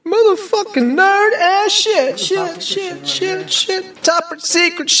fucking nerd ass shit. Top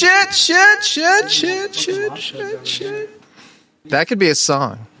secret shit. That could be a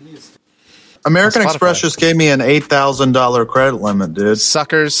song. American Express just gave me an $8,000 credit limit, dude.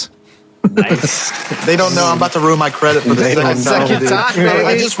 Suckers. Nice. They don't know I'm about to ruin my credit for the second time.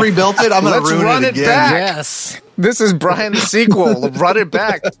 I just rebuilt it. I'm going to ruin it again. Back. Yes. This is Brian the sequel. Run it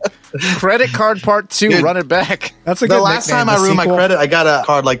back. Credit card part 2. Dude, run it back. That's a good The last time I ruined my credit, I got a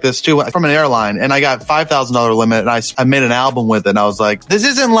card like this too from an airline, and I got $5,000 limit, and I made an album with it. And I was like, this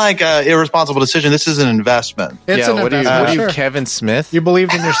isn't like an irresponsible decision. This is an investment. It's an investment. What are you, Kevin Smith? You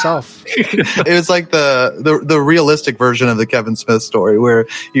believed in yourself. It was like the realistic version of the Kevin Smith story, where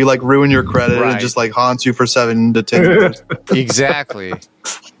you like ruin your credit and it just like haunts you for 7 to 10 years. Exactly.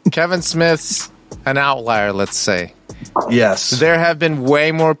 Kevin Smith's an outlier, let's say. Yes. There have been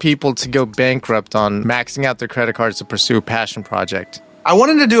way more people to go bankrupt on maxing out their credit cards to pursue a passion project. I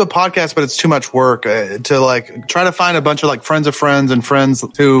wanted to do a podcast, but it's too much work to like try to find a bunch of like friends of friends and friends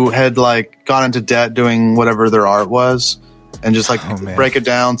who had like gone into debt doing whatever their art was, and just like break it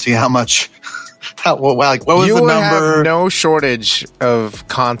down, see how much, what was the number? You have no shortage of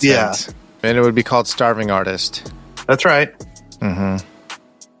content, and it would be called Starving Artist. That's right. Mm-hmm.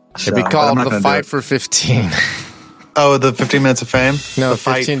 It'd be called The Fight for 15. Oh, the 15 minutes of fame? No,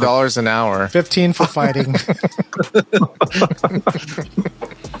 $15 an hour. 15 for fighting.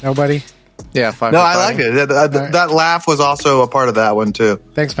 Nobody? Yeah, 5 No, I like it. That laugh was also a part of that one, too.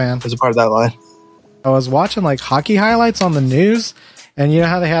 Thanks, man. It was a part of that line. I was watching like hockey highlights on the news, and you know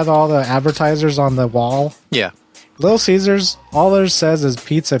how they have all the advertisers on the wall? Yeah. Little Caesars, all there says is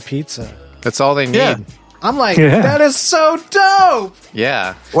pizza. That's all they need. Yeah. I'm like, that is so dope.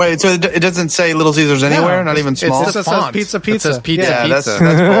 Yeah. Wait, so it doesn't say Little Caesars anywhere? Not even small? It just says pizza. It says pizza. Yeah, pizza.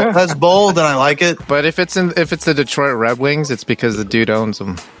 That's bold, and I like it. But if it's the Detroit Red Wings, it's because the dude owns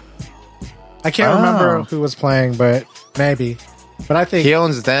them. I can't remember who was playing, but maybe. But I think he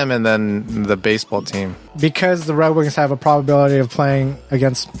owns them and then the baseball team. Because the Red Wings have a probability of playing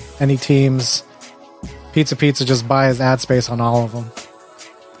against any teams, Pizza just buys ad space on all of them.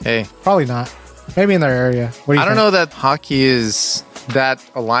 Hey. Probably not. Maybe in their area. What do you think? I don't know that hockey is that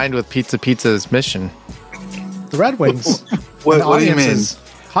aligned with Pizza's mission. The Red Wings. What do you mean?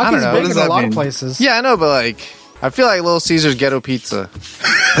 Hockey's big in a lot of places. Yeah, I know, but like, I feel like Little Caesars ghetto pizza.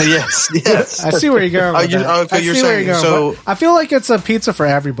 Yes. I see where you're going. You're saying so. I feel like it's a pizza for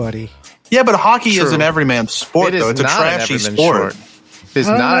everybody. Yeah, but hockey is an everyman's sport, though. It's a trashy sport. It's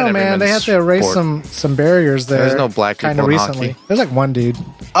I don't not know, man. They have to erase some barriers there. There's no black people in recently. hockey. There's like one dude.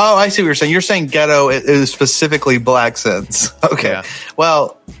 Oh, I see what you're saying. You're saying ghetto is specifically black sense. Okay. Yeah.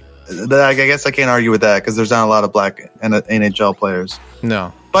 Well, I guess I can't argue with that because there's not a lot of black NHL players.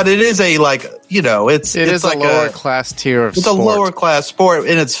 No. But it is a it's like a lower class tier of sport. It's a lower class sport,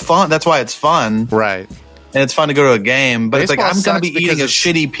 and it's fun. That's why it's fun. Right. And it's fun to go to a game, but Baseball, it's like I'm going to be eating a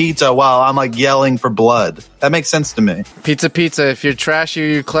shitty pizza while I'm like yelling for blood. That makes sense to me. Pizza. If you're trashy or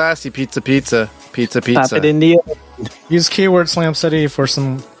you're classy, pizza. Pop it in the Use keyword Slam City for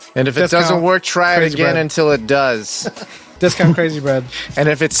some. And if it doesn't work, try it again until it does. Discount Crazy Bread. And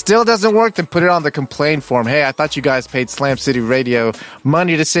if it still doesn't work, then put it on the complaint form. Hey, I thought you guys paid Slam City Radio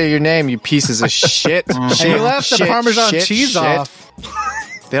money to say your name, you pieces of shit. And you left the Parmesan cheese off.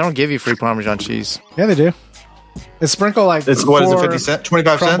 They don't give you free Parmesan cheese. Yeah, they do. They sprinkle like it's what is it, 50 cents,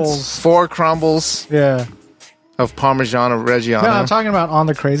 25 cents, 4 crumbles. Yeah, of Parmesan or Reggiano. No, I'm talking about on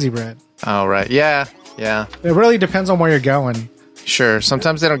the Crazy Bread. Oh right, yeah. It really depends on where you're going. Sure.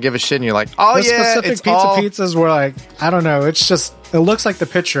 Sometimes they don't give a shit, and you're like, oh the specific it's pizzas were like, I don't know. It's just it looks like the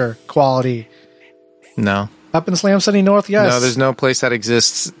picture quality. No. Up in Slam City North, yes. No, there's no place that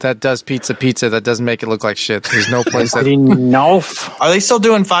exists that does pizza that doesn't make it look like shit. There's no place that... No. Are they still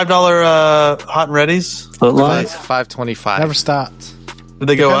doing $5 hot and readies? $5.25. Never stopped. Did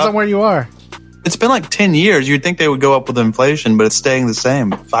they go up? Depends on where you are. It's been like 10 years. You'd think they would go up with inflation, but it's staying the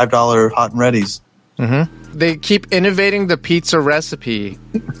same. $5 hot and readies. Mm-hmm. They keep innovating the pizza recipe.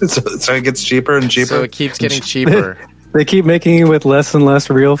 so it gets cheaper and cheaper? So it keeps getting cheaper. They keep making it with less and less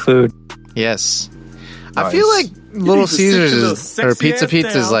real food. Yes. Nice. I feel like Little Caesars or Pizza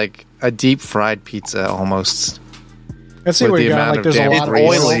is like a deep fried pizza almost. I see where you're going. Like there's a lot of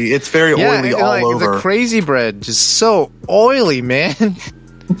oily. It's very oily all over. The Crazy Bread, just so oily, man.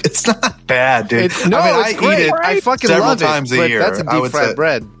 It's not bad, dude. It's great. Eat it right? I fucking several love times it, a year. That's a deep fried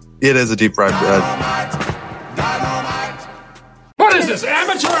bread. It is a deep fried bread. What is this,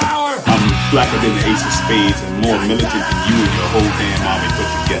 amateur hour? I'm blacker than the ace of spades and more militant than you and your whole damn army put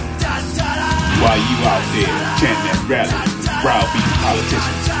together. While you out there chanting at rallies, browbeating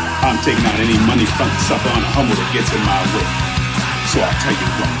politicians, I'm taking out any money front sucker on a humble that gets in my way. So I'll tell you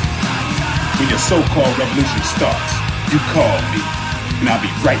what, When your so-called revolution starts, you call me, and I'll be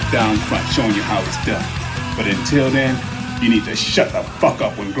right down front showing you how it's done. But until then, you need to shut the fuck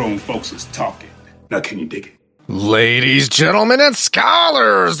up when grown folks is talking. Now, can you dig it? Ladies, gentlemen, and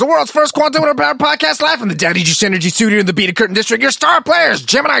scholars, the world's first quantum podcast live from the Daddy Juice Energy Studio in the Beaded Curtain District. Your star players,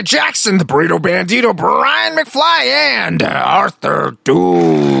 Gemini Jackson, the Burrito Bandito, Brian McFly, and Arthur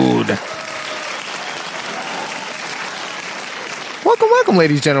Dude. Welcome,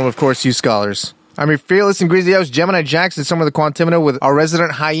 ladies and gentlemen, of course, you scholars. I'm your fearless and greasy host, Gemini Jackson, somewhere the Quantimino, with our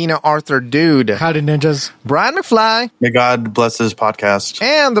resident hyena, Arthur Dude. Howdy, ninjas. Brian McFly. May God bless his podcast.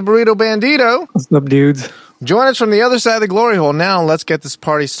 And the Burrito Bandito. What's up, dudes? Join us from the other side of the glory hole. Now, let's get this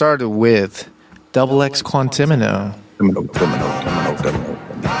party started with Double X Quantimino.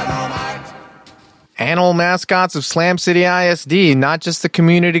 Animal mascots of Slam City ISD, not just the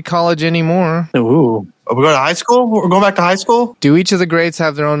community college anymore. Ooh. Are we going to high school? We're going back to high school? Do each of the grades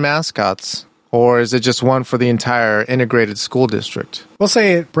have their own mascots? Or is it just one for the entire integrated school district? We'll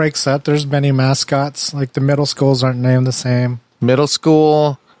say it breaks up. There's many mascots. Like the middle schools aren't named the same. Middle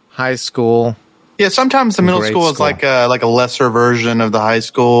school, high school. Yeah, sometimes the middle school is like a lesser version of the high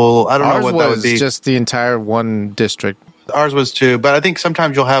school. I don't know what that would be. Ours was just the entire one district. Ours was too, but I think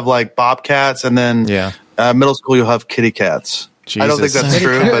sometimes you'll have like bobcats, and then middle school you'll have kitty cats. Jesus. I don't think that's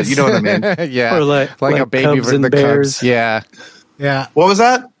true, but you know what I mean. Yeah, or like a baby Cubs version and of the Bears. Cubs. Yeah. What was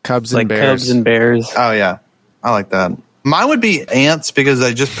that? Cubs like and Bears. Cubs and Bears. Oh yeah, I like that. Mine would be ants because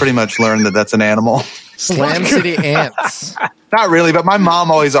I just pretty much learned that that's an animal. Slam City Ants. Not really, but my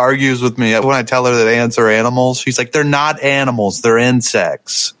mom always argues with me when I tell her that ants are animals. She's like, they're not animals, they're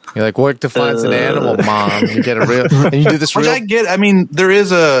insects. You're like, what defines an animal, Mom? You get a real, and you do this Which real. I get. I mean, there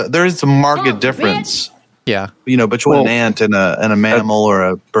is a marked difference. Yeah, between an ant and a mammal or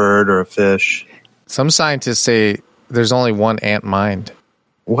a bird or a fish. Some scientists say there's only one ant mind.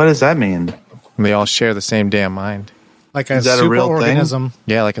 What does that mean? And they all share the same damn mind. Like a superorganism.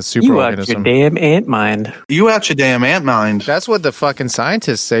 Yeah, like a superorganism. You out your damn ant mind. You out your damn ant mind. That's what the fucking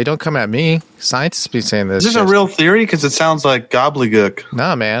scientists say. Don't come at me. Scientists be saying this. Is this a real theory? Because it sounds like gobbledygook.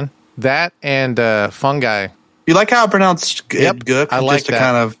 Nah, man. That and fungi. You like how I pronounced gook? I like just to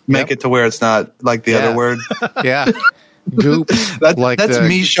kind of make it to where it's not like the other word. Yeah. Goop. That's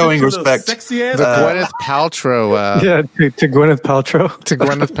me showing respect. The Gwyneth Paltrow. To Gwyneth Paltrow. To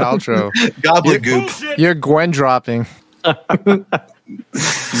Gwyneth Paltrow. Gobbledygook. You're Gwen dropping.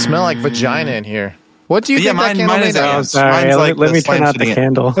 Smell like vagina in here. What do you think that candle made out of? Sorry, let me turn out the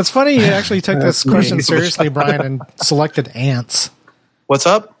candle. It's funny you actually took this question seriously, Brian, and selected ants. What's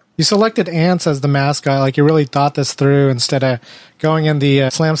up? You selected ants as the mascot, like you really thought this through instead of going in the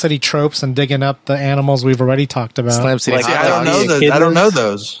Slam City tropes and digging up the animals we've already talked about. Slam City. Like, I don't know those. I don't know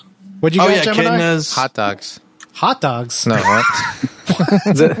those. What'd you get, Gemini? Echidnas. Hot dogs. Hot dogs? No, what?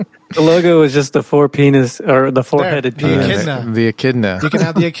 The logo is just the the four-headed penis. Echidna. The echidna. You can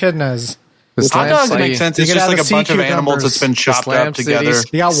have the echidnas. Hot dogs make sense. It's just like a bunch of animals that's been chopped up together.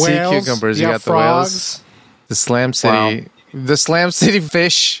 You got sea whales. cucumbers. You got the frogs. whales. The Slam City. Wow. The Slam City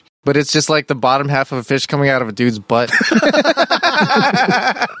fish. But it's just like the bottom half of a fish coming out of a dude's butt.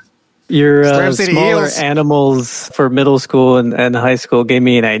 Your smaller animals for middle school and high school gave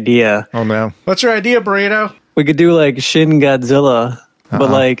me an idea. Oh, no. What's your idea, Burrito? We could do like Shin Godzilla, but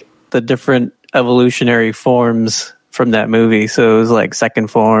like the different evolutionary forms from that movie. So it was like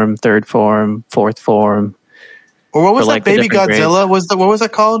second form, third form, fourth form. Or what was that baby Godzilla? What was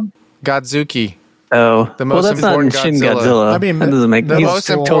it called? Godzuki. Oh, the most important Shin Godzilla. I mean, that doesn't make the most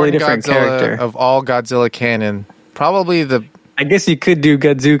important totally different Godzilla character of all Godzilla canon. Probably the. I guess you could do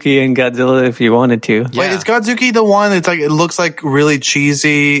Godzuki and Godzilla if you wanted to. Yeah. Wait, is Godzuki the one that's like it looks like really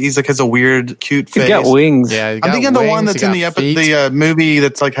cheesy? He's like has a weird, cute face. He's got wings. Yeah, I'm thinking the one that's in the movie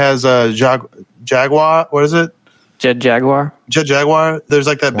that's like has a jaguar. What is it? Jet Jaguar. Jet Jaguar. There's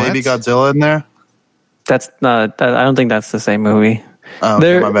like that baby Godzilla in there. That's not. I don't think that's the same movie. Oh,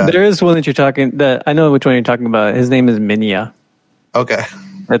 my bad. There is one that you're talking. That I know which one you're talking about. His name is Minya. Okay,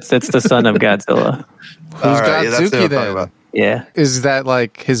 that's the son of Godzilla. Who's Godzuki then? Yeah, is that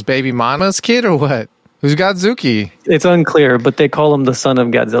like his baby mama's kid or what? Who's Godzuki? It's unclear, but they call him the son of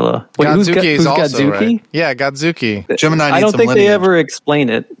Godzilla. Wait, Godzuki is also Godzuki? right. Yeah, Godzuki. Gemini. I don't think they ever explain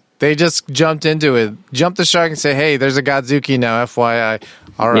it. They just jumped into it, jumped the shark, and say, "Hey, there's a Godzuki now." FYI.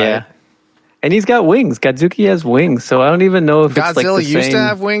 All right. Yeah. And he's got wings. Godzuki has wings, so I don't even know if Godzilla it's like the same. used to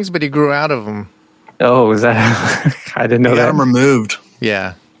have wings, but he grew out of them. Oh, is that? I didn't know that. Got them removed.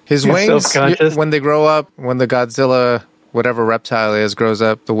 Yeah, his wings when they grow up, when the Godzilla, whatever reptile is, grows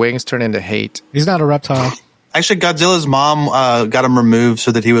up, the wings turn into hate. He's not a reptile. Actually, Godzilla's mom got him removed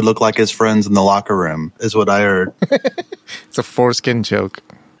so that he would look like his friends in the locker room, is what I heard. It's a foreskin joke.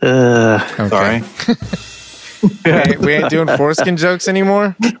 Sorry. We ain't doing foreskin jokes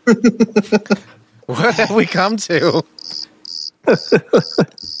anymore? What have we come to?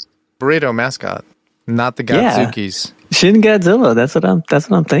 Burrito mascot, not the Godzukis. Yeah. Shin Godzilla. That's what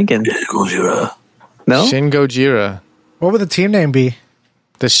I'm thinking. Gojira. No? Shin Gojira. What would the team name be?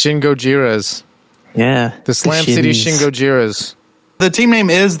 The Shin Gojiras. Yeah. The Slam City Shin Gojiras. The team name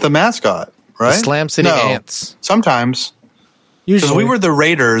is the mascot, right? The Slam City Ants. Sometimes. Because Usually. we were the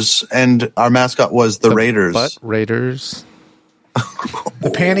Raiders, and our mascot was the Raiders. Butt Raiders.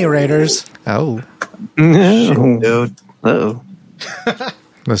 The Panty Raiders. Oh. Dude. Uh-oh. The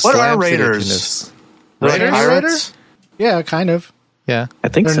What are Slam City Raiders? Raiders? Raiders? Pirates? Yeah, kind of. Yeah. I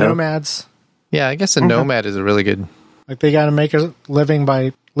think They're so. nomads. Yeah, I guess a nomad is a really good. Like they got to make a living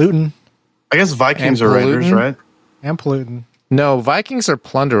by looting I guess Vikings And are Raiders, polluting? right? and polluting. No, Vikings are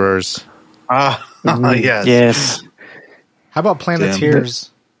plunderers. Yes. Yes. How about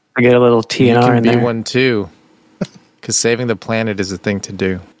Planeteers? I get a little You TNR can in be there. one too. Because saving the planet is a thing to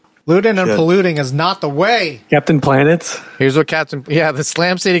do. Looting and Shit. polluting is not the way. Captain Planets. Here's what the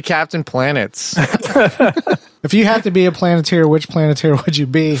Slam City Captain Planets. If you had to be a Planeteer, which Planeteer would you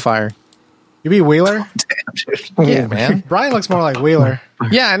be? Fire. You be Wheeler? Yeah, man. Brian looks more like Wheeler.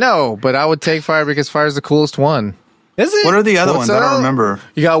 Yeah, I know, but I would take fire because fire is the coolest one. Is it? What are the other What's ones? I up? don't remember.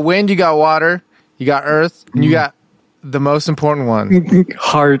 You got wind, you got water, you got earth, and you got the most important one.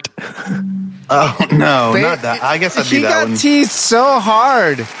 Heart. Oh, no, not that. I guess I'd be He that got one. teased so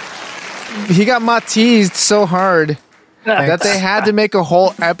hard. He got my teased so hard that they had to make a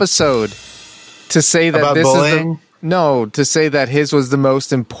whole episode to say that About this bullying? is to say that his was the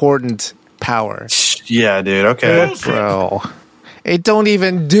most important power. Yeah, dude. Okay. Bro. It don't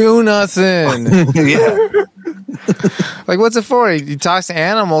even do nothing. Yeah. Like, what's it for? He talks to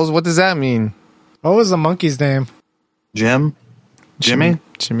animals. What does that mean? What was the monkey's name? Jimmy?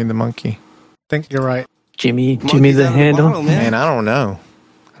 Jimmy the monkey. I think you're right. Jimmy the handle. Man, I don't know.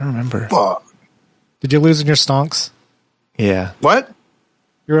 I don't remember. Fuck. Did you lose in your stonks? Yeah. What?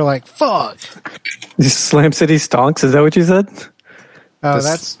 You were like, fuck. Slam City Stonks. Is that what you said? Oh, This-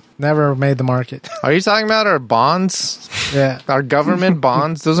 that's never made the market. Are you talking about our bonds? Yeah. Our government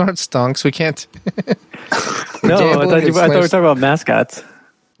bonds? Those aren't stunks. We can't. No, I thought we were Gambling is talking about mascots.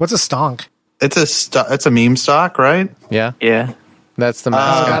 What's a stonk? It's a meme stock, right? Yeah. Yeah. That's the Oh,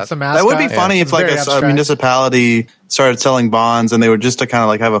 mascot. that's the mascot. That would be funny It's if like very a abstract. municipality started selling bonds and they were just to kind of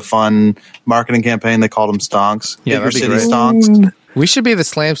like have a fun marketing campaign. They called them stonks. Yeah, Get your that'd be city great. stonks. We should be the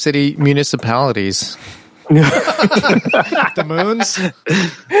Slam City municipalities. The moons?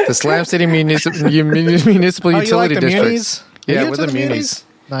 The Slam City municipal Oh, you like utility the districts. munis? Are Yeah, you we're into the munis.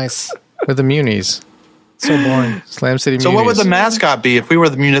 Nice. We're the munis. So boring. Slam City munis. So what would the mascot be if we were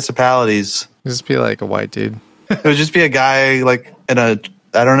the municipalities? Just be like a white dude. It would just be a guy like in a,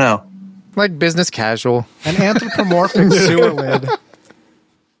 I don't know. Like business casual. An anthropomorphic sewer lid.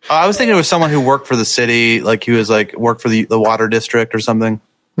 I was thinking it was someone who worked for the city, like he was like worked for the water district or something.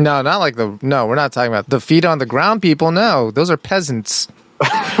 No, not like no, we're not talking about the feet on the ground people. No, those are peasants.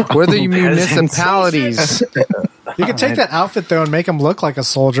 We're the municipalities. You could take that outfit though and make him look like a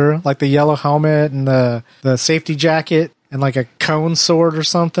soldier, like the yellow helmet and the safety jacket and like a cone sword or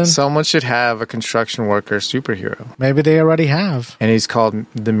something. Someone should have a construction worker superhero. Maybe they already have. And he's called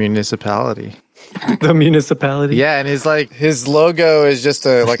the municipality. The municipality. Yeah, and his logo is just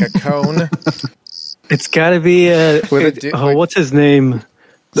like a cone. It's got to be like- what's his name?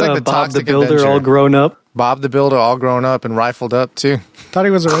 like the Bob the Toxic Builder, Avenger. all grown up. Bob the Builder, all grown up and rifled up too. Thought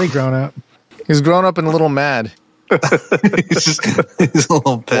he was already grown up. He's grown up and a little mad. he's a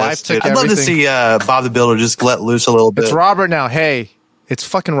little Wife pissed. took I'd love to everything. see Bob the Builder just let loose a little bit. It's Robert now. Hey, it's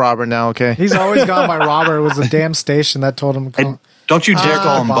fucking Robert now. Okay. He's always gone by Robert. It was the damn station that told him to call. Don't you dare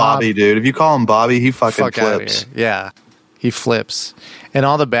call him Bob. Bobby, dude. If you call him Bobby, he fucking Fuck out of flips. here. Yeah, he flips, and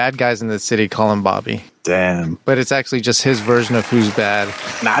all the bad guys in the city call him Bobby. Damn. But it's actually just his version of who's bad.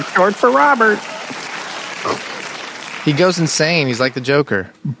 Not short for Robert. He goes insane. He's like the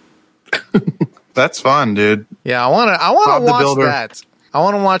Joker. That's fun, dude. Yeah, I want Bob to the watch Builder. that. I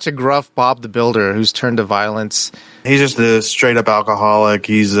want to watch a gruff Bob the Builder who's turned to violence. He's just a straight up alcoholic.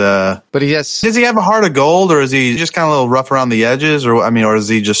 He's But he has. does he have a heart of gold, or is he just kind of a little rough around the edges, or or is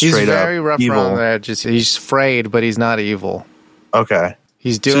he just He's straight very up rough evil? around the edges. He's frayed, but he's not evil. Okay.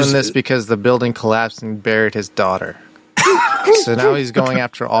 He's doing just- this because the building collapsed and buried his daughter. So now he's going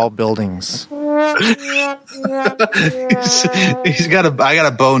after all buildings. He's got I got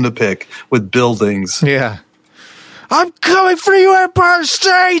a bone to pick with buildings. Yeah. I'm coming for you, Empire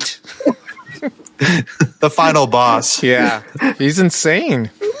State! The final boss. Yeah. He's insane.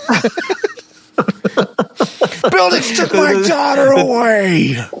 Buildings took my daughter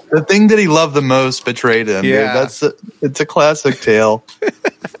away. The thing that he loved the most betrayed him. Yeah. Dude. It's a classic tale.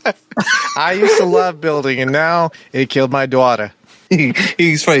 I used to love building, and now it killed my daughter.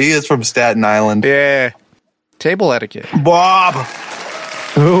 He's funny. He is from Staten Island. Yeah. Table etiquette. Bob.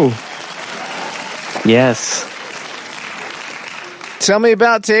 Oh. Yes. Tell me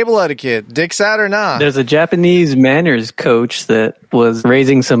about table etiquette. Dick's out or not? There's a Japanese manners coach that was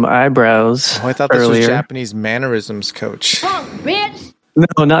raising some eyebrows. Oh, I thought this earlier. was Japanese mannerisms coach.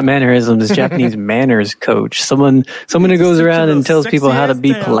 No, not mannerisms. It's Japanese manners coach. Someone who goes around and tells people how to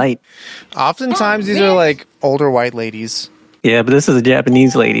be polite. Oftentimes, these are like older white ladies. Yeah, but this is a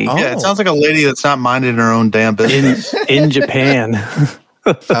Japanese lady. Yeah, it sounds like a lady that's not minding her own damn business. In Japan.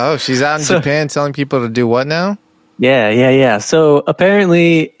 Oh, she's out in Japan telling people to do what now? Yeah. So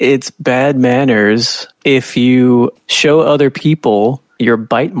apparently it's bad manners if you show other people your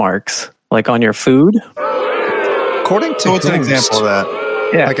bite marks, like on your food. According to So what's an example of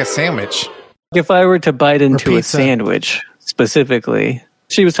that? Yeah. Like a sandwich. If I were to bite into a pizza. sandwich specifically,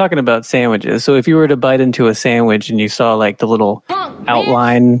 she was talking about sandwiches. So if you were to bite into a sandwich and you saw like the little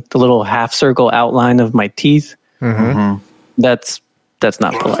outline, the little half circle outline of my teeth, that's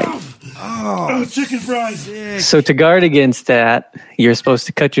not polite. Oh, chicken fries. So to guard against that, you're supposed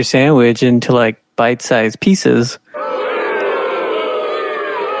to cut your sandwich into like bite-sized pieces.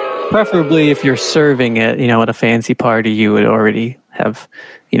 Preferably if you're serving it, at a fancy party, you would already have,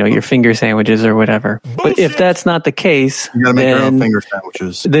 your finger sandwiches or whatever. But if that's not the case, You gotta make your own finger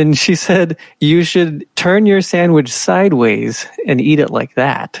sandwiches. then she said you should turn your sandwich sideways and eat it like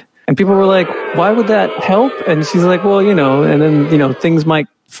that. And people were like, why would that help? And she's like, well, and then, things might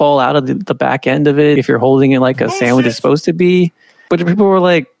fall out of the back end of it if you're holding it like a sandwich is supposed to be. But people were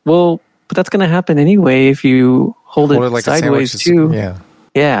like, well, but that's going to happen anyway if you hold it like sideways a sandwich. too.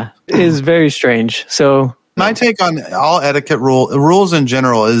 Yeah. It is very strange. So My take on all etiquette rules in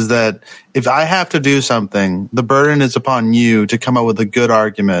general is that if I have to do something, the burden is upon you to come up with a good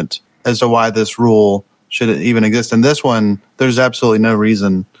argument as to why this rule should even exist. And this one, there's absolutely no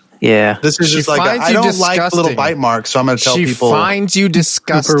reason. yeah. This is She just like, finds I you don't like disgusting. little bite marks, so I'm going to tell She people. finds you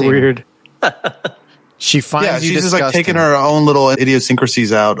disgusting. Super weird. She finds Yeah, you she's just disgusting. like taking her own little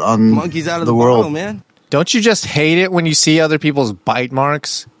idiosyncrasies out on Monkeys out of the the world. bottle, man. Don't you just hate it when you see other people's bite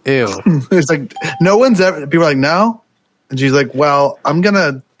marks? Ew. It's like, no one's ever, people are like, no. And she's like, well, I'm going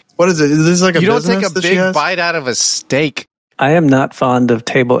to, what is it? Is this like a You don't business take a that she big has? bite out of a steak. I am not fond of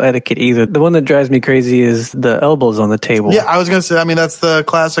table etiquette either. The one that drives me crazy is the elbows on the table. Yeah, I was going to say, that's the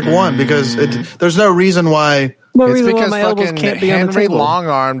classic one because there's no reason why. No It's reason why because my elbows fucking can't be on the Henry table.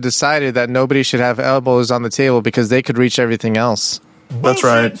 Longarm decided that nobody should have elbows on the table because they could reach everything else. That's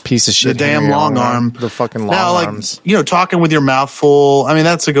right. Piece of shit. The damn Henry long Longarm. arm. The fucking long Now, arms. talking with your mouth full.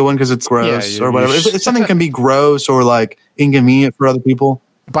 That's a good one because it's gross Yeah, or whatever. If something can be gross or like inconvenient for other people.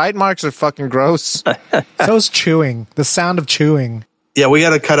 Bite marks are fucking gross. So's chewing. The sound of chewing. Yeah, we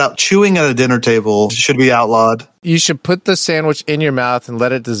got to cut out chewing at a dinner table. Should be outlawed. You should put the sandwich in your mouth and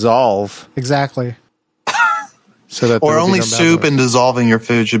let it dissolve. Exactly. So that Or there will be only no bad soup marks. and dissolving your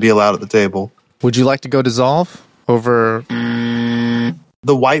food should be allowed at the table. Would you like to go dissolve over?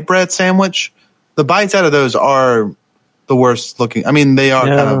 The white bread sandwich, the bites out of those are the worst looking. They are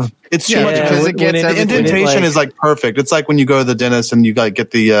No. kind of. It's too Yeah, much because it gets the everything. indentation is like perfect. It's like when you go to the dentist and you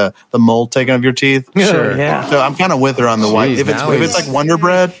get the mold taken of your teeth. Sure. Yeah. So I'm kind of with her on the white. Jeez, If now it's like Wonder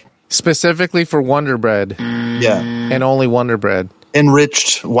Bread, Specifically for Wonder Bread yeah, and only Wonder Bread.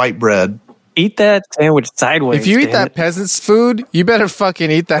 enriched white bread. Eat that sandwich sideways. If you eat damn that it. peasant's food, you better fucking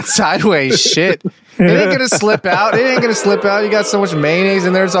eat that sideways shit. It ain't gonna slip out. It ain't gonna slip out. You got so much mayonnaise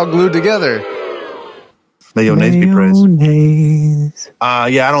in there, it's all glued together. Mayonnaise be praised. Mayonnaise.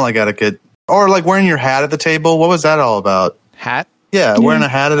 Yeah, I don't like etiquette. Or like wearing your hat at the table. What was that all about? Hat? Yeah, wearing a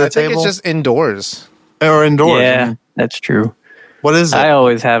hat at the I think table it's just indoors. or indoors. Yeah, that's true. What is it? I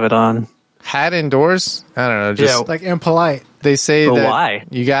always have it on. Hat indoors? I don't know. Just Yeah. Like impolite. they say But that why?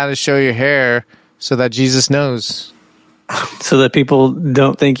 you got to show your hair so that Jesus knows. So that people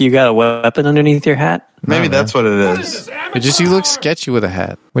don't think you got a weapon underneath your hat. Maybe that's what it is. It just you look sketchy with a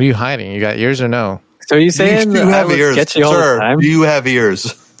hat. What are you hiding? You got ears or no, So are you saying You that I have look ears, sketchy all the sir. time? Do you have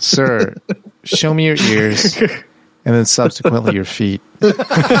ears? sir? Show me your ears, and then subsequently your feet.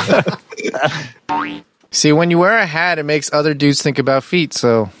 See, when you wear a hat, it makes other dudes think about feet.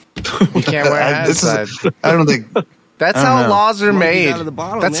 So you can't wear a hat inside. I don't think That's I don't how know. laws are Monkeys made. out of the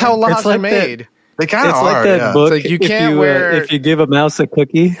bottle, That's man. how laws It's like are made. they kind of It's are. like that yeah. book. It's like you if can't wear- if you give a mouse a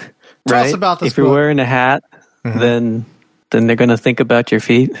cookie, Tell us right? about this if you're book. wearing a hat, then they're going to think about your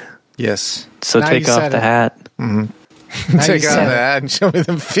feet. Yes. So Now take you off said the it. hat. Now Take you out said the it. hat and show me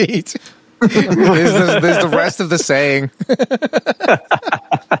them feet. There's the rest of the saying.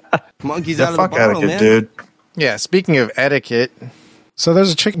 Monkeys out of the Fuck bottle, etiquette, man. dude. Yeah, speaking of etiquette, So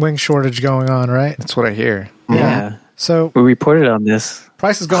there's a chicken wing shortage going on, right? that's what I hear. Yeah. So We reported on this.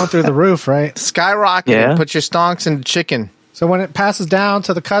 price is going through the roof, right? Skyrocket. Yeah. Put your stonks into chicken. So when it passes down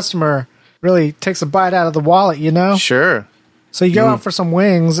to the customer, really takes a bite out of the wallet, you know? Sure. So you go out for some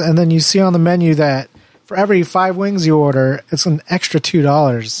wings, and then you see on the menu that for every 5 wings you order, it's an extra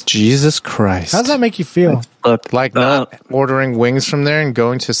 $2. Jesus Christ. How does that make you feel? Look, Like not ordering wings from there and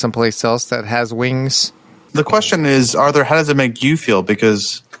going to someplace else that has wings? The question is, Arthur, how does it make you feel?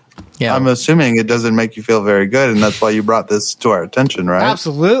 Because Yeah. I'm assuming it doesn't make you feel very good, and that's why you brought this to our attention, right?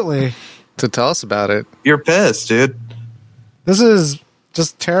 Absolutely. To tell us about it. You're pissed, dude. This is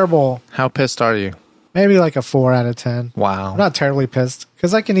just terrible. How pissed are you? Maybe like a 4 out of 10. Wow. I'm not terribly pissed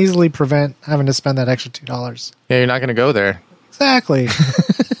because I can easily prevent having to spend that extra $2. Yeah, you're not going to go there. Exactly.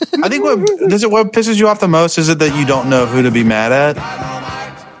 I think what pisses you off the most is it that you don't know who to be mad at.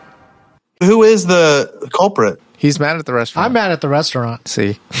 Who is the culprit? He's mad at the restaurant. I'm mad at the restaurant.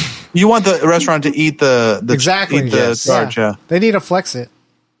 See? You want the restaurant to eat the Exactly. eat the Yes. charge, yeah. They need to flex it.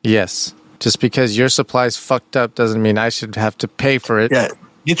 Yes. Just because your supply's fucked up doesn't mean I should have to pay for it. Yeah,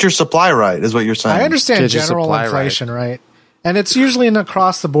 get your supply right, is what you're saying. I understand Get your general supply inflation, right? And it's usually an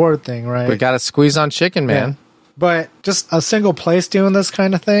across the board thing, right? We got to squeeze on chicken, man. Yeah. But just a single place doing this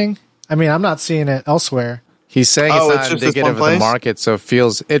kind of thing, I mean, I'm not seeing it elsewhere. He's saying Oh, it's it's not just this indicative one of the place? market, so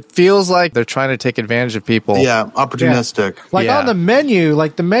it feels like they're trying to take advantage of people. Yeah, opportunistic. Like Yeah. on the menu,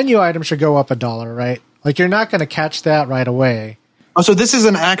 like the menu item should go up $1, right? Like you're not going to catch that right away. Oh, so this is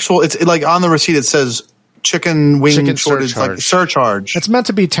an actual. It's like on the receipt. It says chicken wing Chicken shortage, like surcharge. surcharge. It's meant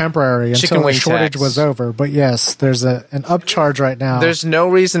to be temporary Chicken until the wing shortage tax. was over. But yes, there's an upcharge right now. There's no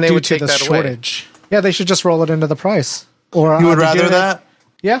reason they due would to take the that away. shortage. Yeah, they should just roll it into the price. Or You would they do rather it- that?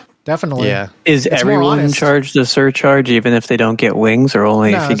 Yeah, definitely. Yeah. is It's more everyone honest. charged the surcharge even if they don't get wings or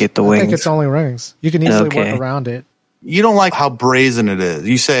only if you get the I think wings? it's only rings. You can easily Okay. work around it. You don't like how brazen it is.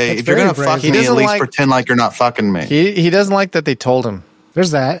 You say It's if you're very gonna fuck brazen. He me, at doesn't least like- pretend like you're not fucking me. He doesn't like that they told him. There's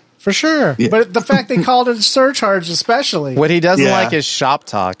that for sure. Yeah. But the fact they called it a surcharge, especially. What he doesn't Yeah. like is shop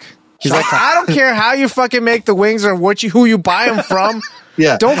talk. He's like, I don't care how you fucking make the wings or who you buy them from.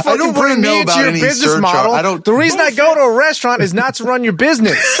 Yeah. Don't I fucking don't wanna bring know me into about your any business surcharge. model. I don't- The reason I go to a restaurant is not to run your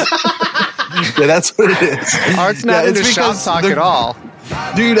business. Yeah, that's what it is. Art's not Yeah, into it's shop because talk they're- at all.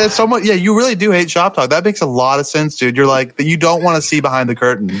 Dude, that's so much. Yeah, you really do hate shop talk. That makes a lot of sense, dude. You're like that. You don't want to see behind the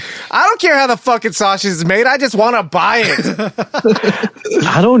curtain. I don't care how the fucking sausage is made. I just want to buy it.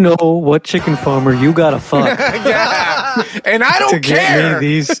 I don't know what chicken farmer you gotta fuck Yeah. And I to don't get care. me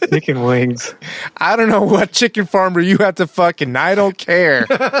these chicken wings. I don't know what chicken farmer you have to fucking. I don't care.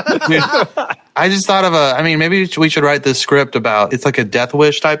 Dude, I just thought of I mean, maybe we should write this script about. It's like a Death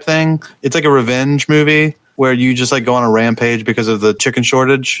Wish type thing. It's like a revenge movie where you just like go on a rampage because of the chicken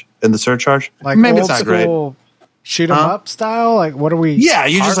shortage and the surcharge. like maybe old it's not great. school shoot 'em Huh? up style. Like, what are we? Yeah,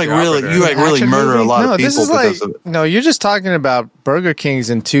 you just like really, you like really Action murder a movie? lot No, of this people is like because of it. no. You're just talking about Burger Kings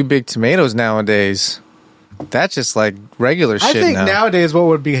and 2 big tomatoes nowadays. That's just like regular I shit think now. nowadays what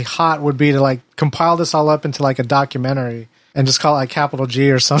would be hot would be to like compile this all up into like a documentary and just call it like Capital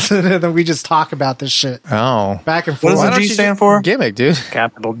G or something, and then we just talk about this shit Oh, back and What forth. does Why the don't G you stand just- for? Gimmick, dude.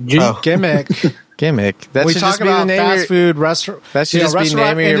 Capital G. Oh. Gimmick. Gimmick. That We should talk just be the about name. fast Of your, food restaurant. that should just be the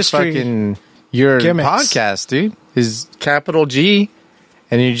name of your fucking your gimmicks. podcast, dude. Is capital G,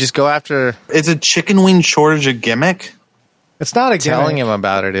 and you just go after Is a chicken wing shortage a gimmick? It's not a gimmick. telling him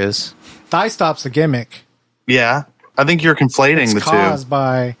about it. Is Thigh stop's a gimmick. Yeah, I think you're conflating It's the caused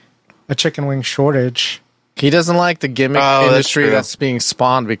by a chicken wing shortage. he doesn't like the gimmick Oh, that's industry true. that's being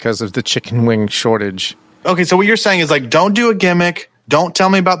spawned because of the chicken wing shortage. two. Okay, so what you're saying is like, don't do a gimmick. Don't tell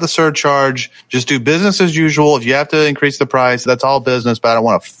me about the surcharge. Just do business as usual. If you have to increase the price, that's all business. But I don't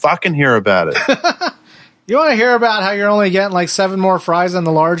want to fucking hear about it. You want to hear about how you're only getting like 7 more fries than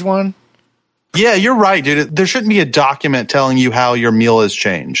the large one? Yeah, you're right, dude. There shouldn't be a document telling you how your meal has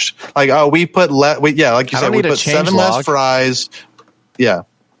changed. Like, oh, we put like you I said, don't we need a put change 7 log. less fries. Yeah,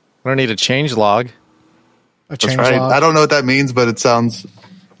 I don't need a change log. A that's change right. log. I don't know what that means, but it sounds.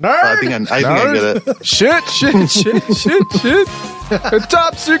 Nerd! I think I get it. Shit. The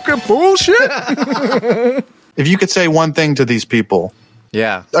top secret bullshit. If you could say one thing to these people,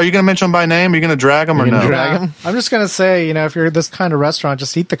 Yeah. are you going to mention them by name? Are you going to drag them or You're no? gonna drag 'em? I'm just going to say, if you're this kind of restaurant,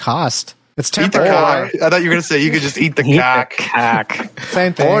 just eat the cost. It's Eat the temporary. cock. I thought you were going to say you could just eat the cock.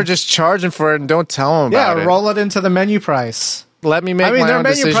 Same thing. Or just charge him for it and don't tell him about yeah, it. roll it into the menu price. Let me make I mean, my their own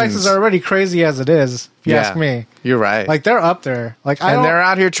menu decisions. prices are already crazy as it is, if you Yeah. ask me. You're right. Like, they're up there. Like, and they're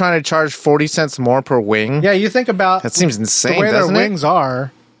out here trying to charge 40 cents more per wing. Yeah, you think about That seems insane, the way doesn't their it? wings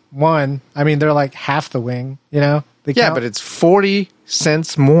are. one. I mean, they're like half the wing, They Yeah, but it's 40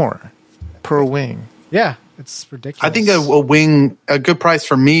 cents more per wing. Yeah, it's ridiculous. I think a good price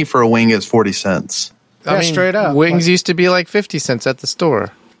for me for a wing is 40 cents. Yeah, straight up. Wings used to be like 50 cents at the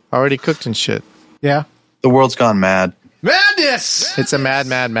store, already cooked and shit. Yeah. The world's gone mad. Madness! It's a mad,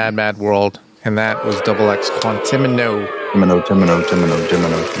 mad, mad, mad world. And that was Double X Quantimino. Timino.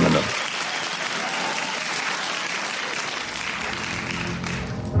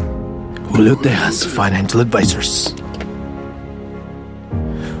 Julio Tejas, financial advisors.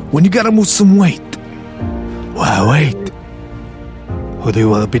 When you gotta move some weight, why wait? Who do you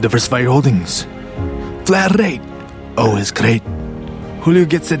want to be diversify your holdings? Flat rate, always great. Julio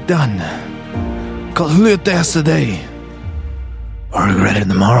gets it done. Call Julio Tejas today, or regret it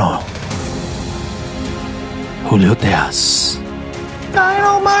tomorrow. Julio Tejas.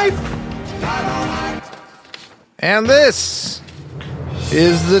 Dynamite! And this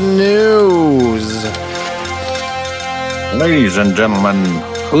is the news. Ladies and gentlemen,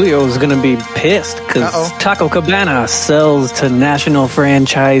 Julio's going to be pissed because Taco Cabana sells to national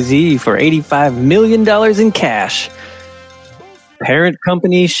franchisee for $85 million in cash. Parent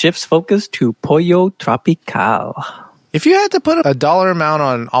company shifts focus to Pollo Tropical. If you had to put a dollar amount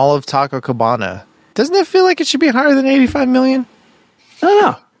on all of Taco Cabana, doesn't it feel like it should be higher than 85 million? I don't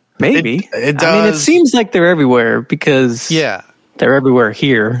know. Maybe. It does. I mean, it seems like they're everywhere because they're everywhere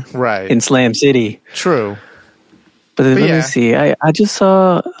here in Slam City. True. But let me see. I just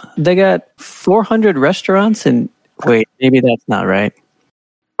saw they got 400 restaurants and wait, maybe that's not right.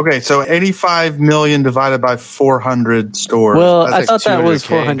 Okay, so 85 million divided by 400 stores. Well, I thought that was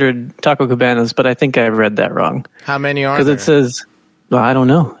 400 Taco Cabanas, but I think I read that wrong. How many are there? Because it says, well, I don't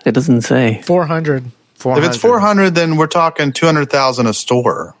know. It doesn't say. 400. If it's 400, then we're talking 200,000 a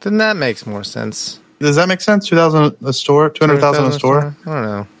store. Then that makes more sense. Does that make sense? 2,000 a store? 200,000 a store? I don't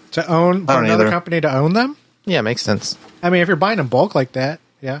know. To own for another company to own them? Yeah, makes sense. I mean, if you're buying in bulk like that,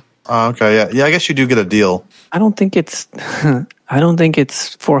 yeah. Okay, yeah. Yeah, I guess you do get a deal. I don't think it's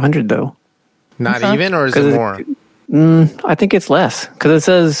 400 though. Not even, or is it more? I think it's less because it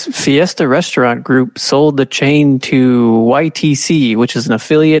says Fiesta Restaurant Group sold the chain to YTC, which is an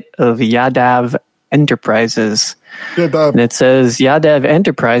affiliate of Yadav Enterprises. And it says Yadav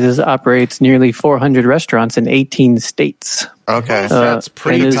Enterprises operates nearly 400 restaurants in 18 states. Okay. That's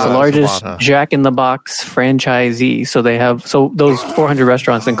pretty and is the largest Jack in the Box franchisee. So they have those 400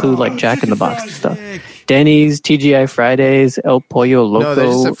 restaurants include like Jack in the Box and stuff. Denny's, TGI Fridays, El Pollo Loco. No, they're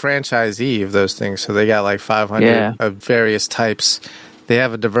just a franchisee of those things. So they got like 500 of various types. They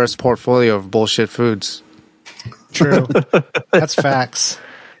have a diverse portfolio of bullshit foods. True. That's facts.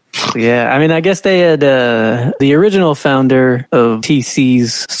 Yeah, I mean, I guess they had the original founder of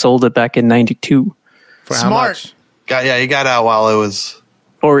TC's sold it back in '92. For how much? He got out while it was...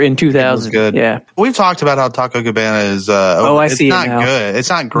 Or in 2000. Good. Yeah. We've talked about how Taco Cabana is... I see it's not it now. good. It's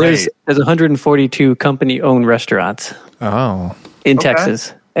not great. There's 142 company-owned restaurants in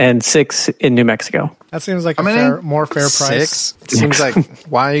Texas and 6 in New Mexico. That seems like a more fair price. 6? It seems like,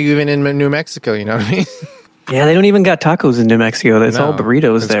 why are you even in New Mexico? You know what I mean? Yeah, they don't even got tacos in New Mexico. It's all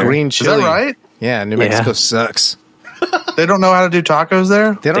burritos there. Green chili. Is that right? Yeah, New Mexico sucks. They don't know how to do tacos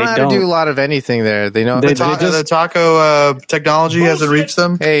there? They don't know how to do a lot of anything there. They know the taco technology hasn't reached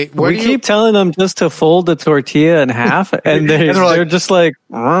them. Hey, we keep telling them just to fold the tortilla in half, and they're just like,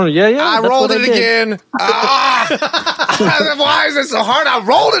 oh, yeah. I rolled it again. Why is it so hard? I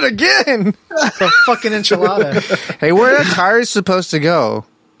rolled it again. It's a fucking enchilada. Hey, where are tires supposed to go?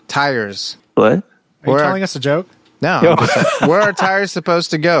 Tires. What? Are you telling us a joke? No. Where are tires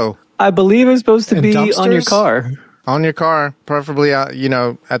supposed to go? I believe it's supposed to be dumpsters? on your car. On your car, preferably at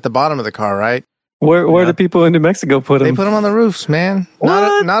the bottom of the car, right? Where do people in New Mexico put them? They put them on the roofs, man.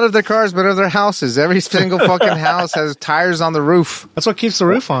 Not of their cars, but of their houses. Every single fucking house has tires on the roof. That's what keeps the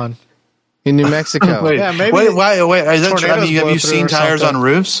roof on. In New Mexico. Wait. Is that true? Have you seen tires on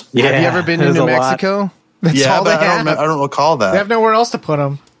roofs? Yeah. Have you ever been to New Mexico? That's all they have. I don't recall that. They have nowhere else to put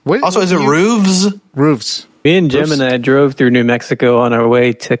them. Is it roofs? Roofs. Me and Gemini drove through New Mexico on our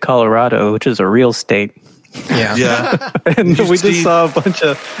way to Colorado, which is a real state. Yeah. And we just saw a bunch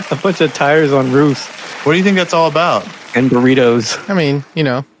of tires on roofs. What do you think that's all about? And burritos. I mean,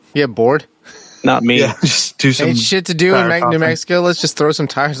 you get bored. Not me. Yeah, just do some. Ain't shit to do in New Mexico. Let's just throw some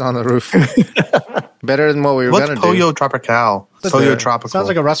tires on the roof. Better than what we were going to do. What's Pollo Tropical? Pollo Tropical. Sounds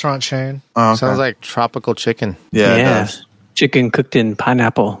like a restaurant chain. Oh, okay. Sounds like tropical chicken. Yeah, it does. Chicken cooked in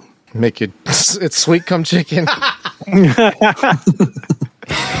pineapple. Make it. It's sweet come chicken.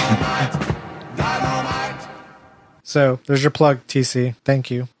 So there's your plug, TC.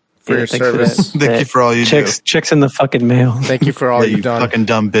 Thank you. for your thanks for service. that. Thank you for all you do. Chicks in the fucking mail. Thank you for all You you've done. fucking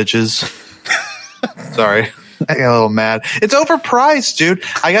dumb bitches. Sorry. I got a little mad. It's overpriced, dude.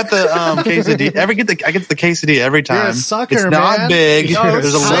 I got the quesadilla. I get the quesadilla every time. You're a sucker, it's not man. big. No, it's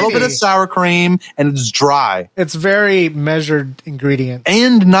There's a little tiny. bit of sour cream, and it's dry. It's very measured ingredient.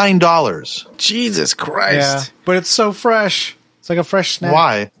 And $9. Jesus Christ. Yeah, but it's so fresh. It's like a fresh snack.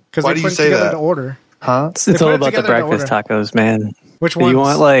 Why? Because Why they do put you it say together that? to order. Huh? It's put all it about the together to breakfast tacos, man. Which ones? You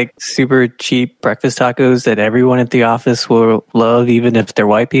want like super cheap breakfast tacos that everyone at the office will love, even if they're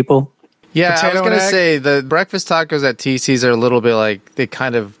white people? Yeah, I Potato was going to and egg? say the breakfast tacos at TC's are a little bit like they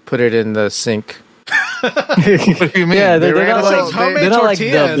kind of put it in the sink. What do you mean? Yeah, they're ran not out like, of- they're not like the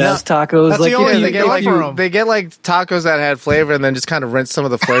tortillas. best tacos. That's like the only if you- thing they like for 'em. They get like tacos that had flavor and then just kind of rinse some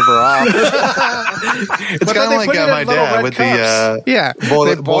of the flavor off. It's But then kind they of like put it in my little dad red with cups. Yeah, Boil-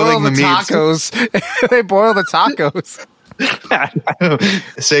 they boiling the the meats. tacos. They boil the tacos. the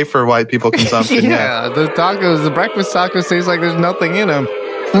safe for white people consumption. Yeah, the tacos, the breakfast tacos taste like there's nothing in them.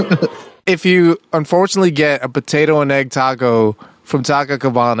 If you unfortunately get a potato and egg taco from Taco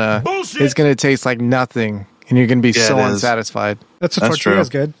Cabana, Bullshit. it's going to taste like nothing, and you're going to be Yeah, so it is. unsatisfied. That's what That's tortilla's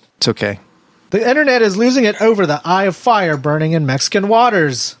true. good. It's okay. The internet is losing it over the eye of fire burning in Mexican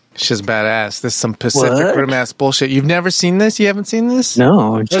waters. It's just badass. This is some Pacific What? Rim ass bullshit. You've never seen this? You haven't seen this?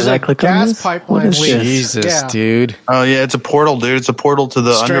 No, There's should a I click on gas this? pipeline What is leak. this? Jesus, Yeah. dude. Oh yeah, it's a portal, dude. It's a portal to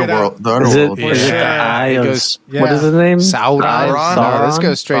the Straight underworld. up. The Is it, underworld. is it the Yeah. eye It of, goes- what is yeah. his name? Sauron. Sauron? No, this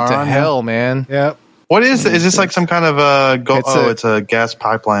goes straight to Sauron, yeah. hell, man. Yep. What is this like some kind of It's it's a gas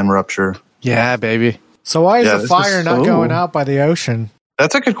pipeline rupture. Yeah, baby. So why is Yeah, the this fire is- not going out by the ocean?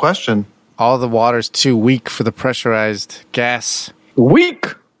 That's a good question. All the water's too weak for the pressurized gas. Weak.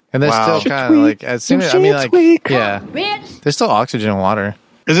 And they're Wow. still kind of like, as soon as, I mean, like, weak. yeah, there's still oxygen in water.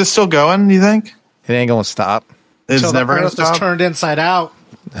 Is it still going, do you think? It ain't going to stop It's Until never the going Earth to is stop. turned inside out.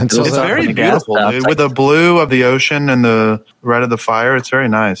 until It's Stop very when the gas beautiful, stops. dude. With the blue of the ocean and the red of the fire, it's very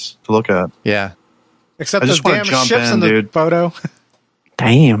nice to look at. yeah. Except I the just wanna damn jump ships in, in the dude. photo.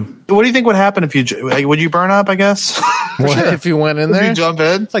 Damn. What do you think would happen if would you burn up, I guess? What if you went in If there? you jump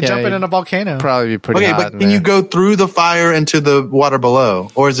in? It's like Yeah, jumping you- in a volcano. Probably be pretty Okay, hot but in can you there. go through the fire into the water below?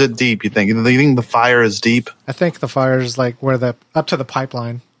 Or is it deep, you think? Do you think the fire is deep? I think the fire's like up to the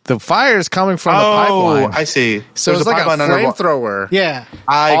pipeline. The fire is coming from the pipeline. I see. So There's it's like a pipeline underwater. flamethrower. Yeah.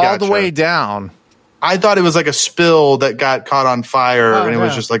 I all gotcha. the way down. I thought it was like a spill that got caught on fire and it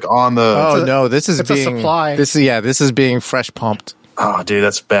was no. just like on the. Oh a- no, this is it's a being supply. This is being fresh pumped. Oh, dude,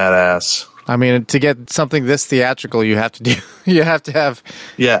 that's badass. I mean, to get something this theatrical, you have to do. You have to have.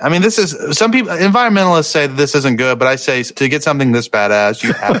 Yeah, I mean, this is some people. Environmentalists say that this isn't good, but I say to get something this badass,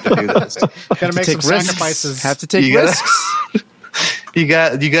 you have to do this. Gotta make some take risks. sacrifices. Have to take You gotta- risks. You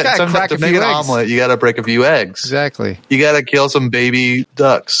got Gotta some crack to a make few an eggs. omelet. You got to break a few eggs. Exactly. You got to kill some baby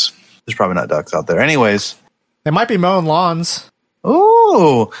ducks. There's probably not ducks out there. Anyways, They might be mowing lawns.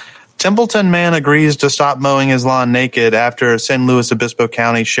 ooh, Templeton man agrees to stop mowing his lawn naked after San Luis Obispo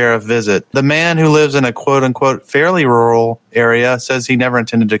County sheriff visit. The man, who lives in a quote-unquote fairly rural area, says he never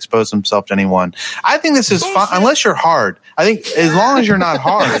intended to expose himself to anyone. I think this is fine, unless you're hard. I think as long as you're not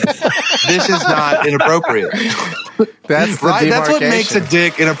hard, this is not inappropriate. That's the Right? That's what makes a demarcation.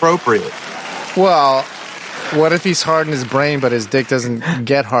 dick inappropriate. Well, what if he's hard in his brain, but his dick doesn't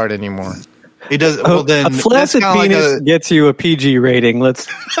get hard anymore? He does. Well, then a that's flaccid kinda like penis gets you a PG rating. Let's.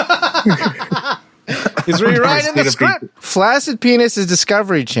 He's rewriting the script. Flaccid penis is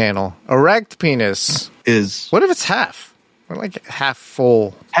Discovery Channel. Erect penis. is What if it's half? Or like half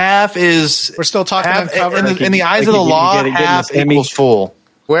full. half is We're still talking half, uncovered. in the eyes like of the you law. get an Half Emmy. equals full.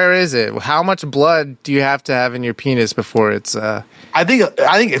 Where is it? How much blood do you have to have in your penis before it's I think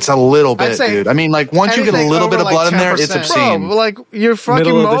it's a little bit, say dude. I mean, like once you get a anything little bit over, of blood like, in there, it's 10%. obscene. Bro, like you're fucking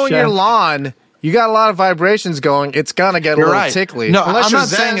Middle of the mowing your shaft. lawn. You got a lot of vibrations going. It's gonna get a You're little right. tickly. No, Unless I'm you're not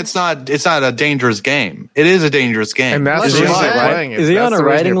saying Zen. it's not a dangerous game. It is a dangerous game. and that's Unless the you're reason Zen. you're playing it. Is he That's on a the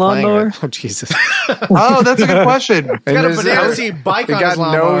reason riding you're playing lawnmower? it. Oh Jesus! Oh, that's a good question. And got a there's- banana seat bike He on got his no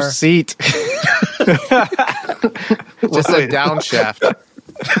lawnmower. seat. Just a Wait. downshaft.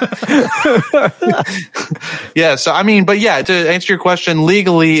 Yeah. So I mean, but yeah, to answer your question,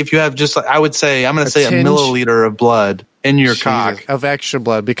 legally, if you have just, like, I would say, I'm going to say a tinge? milliliter of blood in your cock. Jesus. Of extra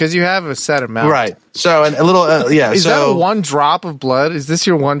blood because you have a set amount. Right. So and a little, yeah. Is so that one drop of blood? Is this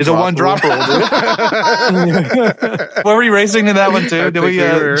your one? it's a one drop rule, dude. Were we racing to that one too? Did think we? we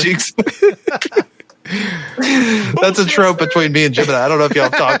were. Cheeks? That's a trope between me and Gemini. I don't know if y'all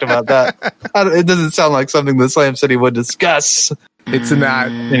have talked about that. It doesn't sound like something that Slam City would discuss. It's not.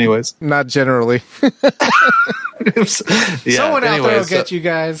 Anyways, Not generally. yeah. Someone out there will anyways, get you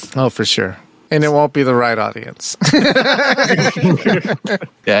guys. Oh, for sure. And it won't be the right audience. Yeah,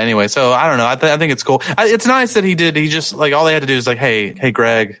 anyway, so I don't know. I think it's cool. It's nice that he did. He just, like, all they had to do is like, hey,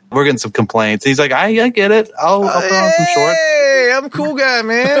 Greg, we're getting some complaints. He's like, I get it. I'll throw on some shorts. Hey, I'm a cool guy,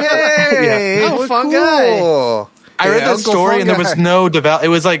 man. Hey, I'm a fun cool. guy. I read that story and there was no it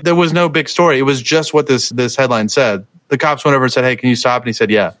was like, there was no big story. It was just what this headline said. The cops went over and said, hey, can you stop? And he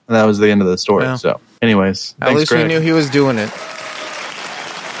said, yeah. And that was the end of the story. Yeah. So anyways, at least Greg. we knew he was doing it.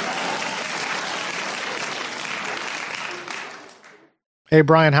 Hey,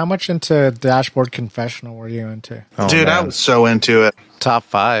 Brian, how much into Dashboard Confessional were you into? Oh, dude, man. I was so into it. Top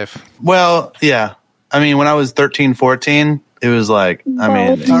 5. Well, yeah. I mean, when I was 13, 14, it was like, I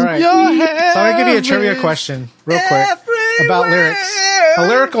mean. All right. So I'm going to give you a trivia question real quick about lyrics. A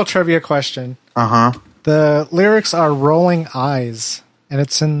lyrical trivia question. Uh-huh. The lyrics are Rolling Eyes, and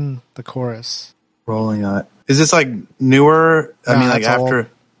it's in the chorus. Rolling Eyes. Is this like newer? I mean, like after. Old.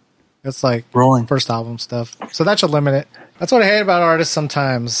 It's like Rolling. First album stuff. So that should limit it. That's what I hate about artists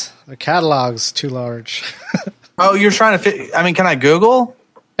sometimes. Their catalog's too large. Oh, you're trying to fit. I mean, can I Google?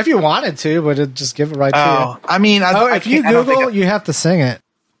 If you wanted to, but it'd just give it right to you. I mean, if you Google, you have to sing it.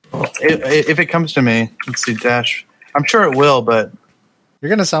 If it comes to me, let's see, Dash. I'm sure it will, but. You're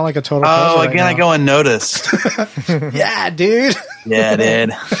going to sound like a total Oh, right again, now. I go unnoticed. Yeah, dude. Yeah,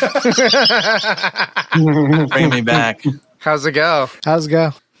 dude. Bring me back. How's it go? How's it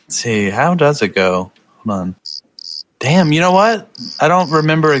go? Let's see, how does it go? Hold on. Damn, you know what? I don't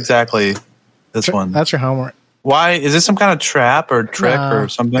remember exactly this one. That's your homework. Why? Is this some kind of trap or trick or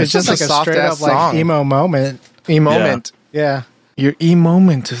something? It's just like a soft straight up song. like emo moment. E-moment. Yeah. Your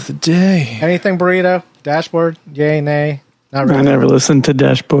E-moment of the day. Anything, Burrito? Dashboard? Yay, nay? Not really. I never listened to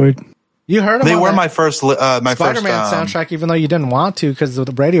Dashboard. You heard them. They on were that my first Spider-Man soundtrack, even though you didn't want to, because the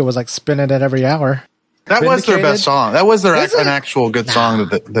radio was like spinning it every hour. That was their best song. That was Is an it? actual good song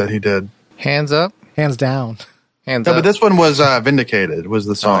that he did. Hands up. Hands down. Hands No, up. but this one was Vindicated was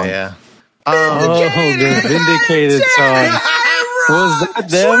the song. Oh, yeah. Oh, the Vindicated song. Was that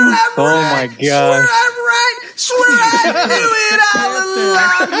them? Oh my gosh. Swear I knew it all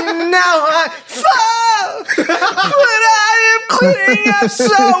along. Now I fall. But I am cleaning up so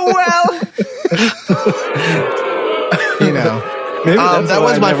well. You know. Maybe that's that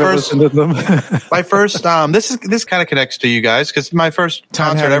why was I my never first. listened to them. My first. This kind of connects to you guys because my first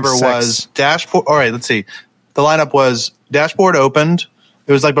concert having ever sex. was Dashboard. All right, let's see. The lineup was Dashboard opened.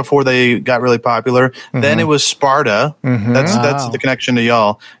 It was like before they got really popular. Mm-hmm. Then it was Sparta. Mm-hmm. That's the connection to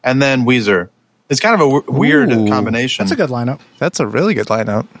y'all. And then Weezer. It's kind of a weird combination. That's a good lineup. That's a really good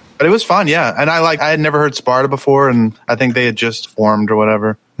lineup. But it was fun, yeah. And I had never heard Sparta before, and I think they had just formed or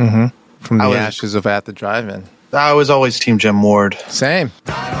whatever. Mm-hmm. From the ashes of At the Drive-In. I was always Team Jim Ward. Same.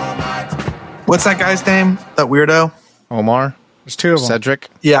 What's that guy's name? That weirdo? Omar. There's two of them. Cedric.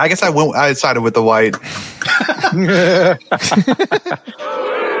 Yeah, I guess I sided with the white.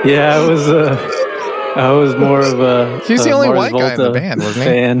 Yeah, I was more of a. He's the only Mars white guy in the Volta band, wasn't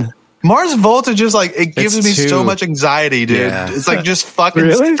he? fan. Mars Volta just like it gives It's me so too- much anxiety, dude. Yeah. It's like just fucking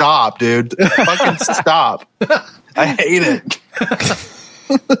Really? stop, dude. Fucking stop. I hate it.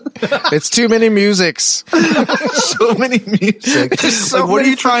 It's too many musics. So many music. So Like, what are many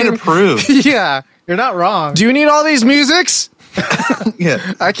you trying to prove? Yeah. You're not wrong. Do you need all these musics?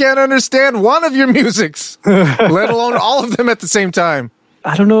 Yeah. I can't understand one of your musics, let alone all of them at the same time.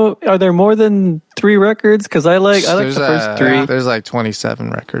 I don't know. Are there more than 3 records? Because I like There's, the first 3. There's like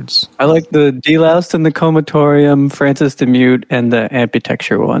 27 records. I like the Deloused and the Comatorium, Francis the Mute, and the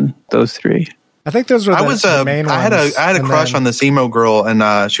Amputecture one. Those 3. I think those were the main ones. I had a crush on this emo girl,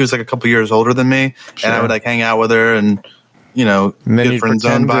 and she was like a couple years older than me, and I would like hang out with her and And then get you'd friend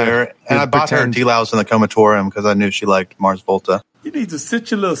zoned by her. you'd And I bought her pretend- D-Louse in the Comatorium because I knew she liked Mars Volta. You need to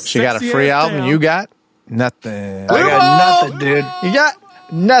sit your little She got a sexy free ass album. down. You got nothing. I got nothing, dude. You got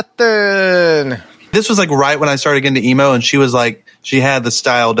nothing. This was like right when I started getting to emo, and she was like, she had the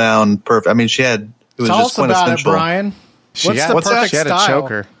style down perfect. I mean, it was Tell just us about it, quintessential. Brian. She What's got, the what's that? perfect She had a style?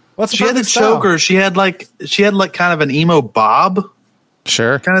 choker. What's the She had the perfect style? choker. She had like kind of an emo bob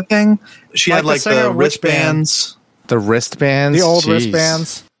Sure. kind of thing. She Like had the like singer the of which band? wristbands, The wristbands. The old Jeez.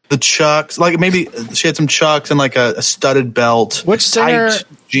 wristbands. the chucks. Like maybe she had some chucks and like a studded belt. Which singer tight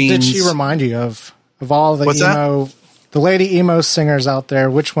jeans. did she remind you of? Of all the What's that? emo, the lady emo singers out there,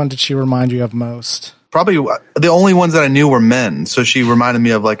 which one did she remind you of most? Probably the only ones that I knew were men. So she reminded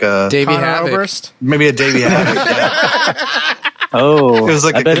me of like a Davey Connor Havoc. Oberst? maybe a Davey Havoc. Yeah. Oh. It was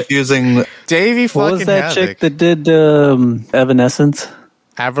like I a bet confusing. Davey What fucking was that Havoc. chick that did Evanescence?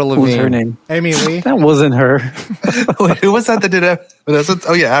 Avril What was Lavigne. her name? Amy Lee? That wasn't her. Wait, who was that did it?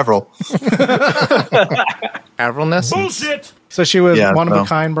 Oh yeah, Avril. Avril Ness? Bullshit. So she was Yeah, one of no. a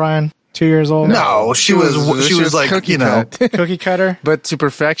kind, Brian? 2 years old? No, she was like, cookie you know. cut. Cookie cutter? But to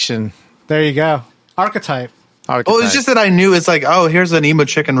perfection. There you go. Archetype. Well, it's just that I knew it's like, oh, here's an emo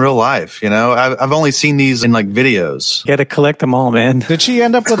chick in real life. You know, I've only seen these in like videos. You got to collect them all, man. Did she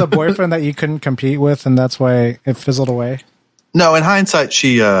end up with a boyfriend that you couldn't compete with, and that's why it fizzled away? No, in hindsight,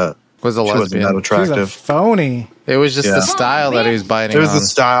 she was a wasn't lesbian. that She's a attractive. phony. It was just the style that he was biting It was on. the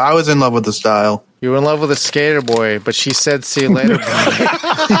style. I was in love with the style. You were in love with a skater boy, but she said, "See you later."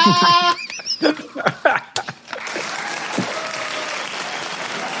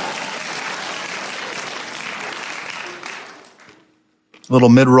 Little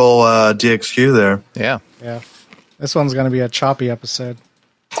mid-roll DXQ there. Yeah. Yeah. This one's going to be a choppy episode.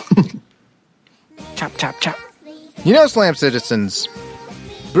 Chop, chop, chop. You know, Slam Citizens,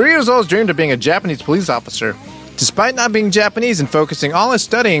 Burrito's always dreamed of being a Japanese police officer. Despite not being Japanese and focusing all his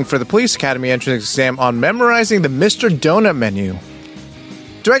studying for the police academy entrance exam on memorizing the Mr. Donut menu.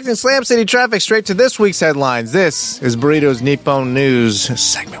 Directing Slam City traffic straight to this week's headlines, this is Burrito's Nippon News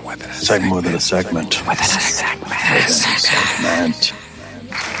segment within a segment. Segment within a segment. Within a segment.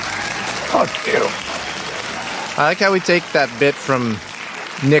 Fuck you. I like how we take that bit from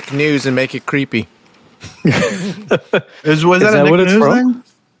Nick News and make it creepy. Was that that a what Nick it's News from? thing?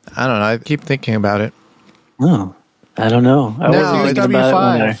 I don't know. I keep thinking about it. Oh, I don't know. I No, wasn't it's thinking about it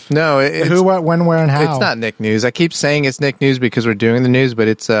when I- W5. No, it's, Who, what, when, where, and how? it's not Nick News. I keep saying it's Nick News because we're doing the news, but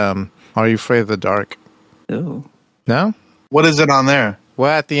it's Are You Afraid of the Dark? Oh. No? What is it on there? Well,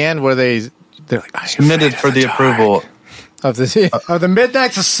 at the end where they're like, "Are you Submitted afraid for of the dark?" approval. of the Oh, the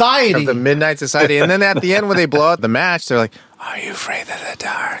Midnight Society. of the Midnight Society, and then at the end when they blow out the match, they're like, "Are you afraid of the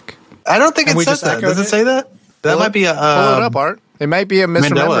dark?" I don't think And it we says just that. echoed Does it it? say that? That might be a pull it up, Art. It might be a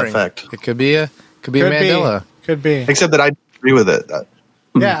misremembering. effect. It could be a Could Mandela. be. Could be. Except that I agree with it.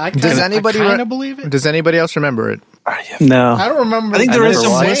 Yeah, I Does anybody kind of believe it. Does anybody else remember it? No. I don't remember. I think there is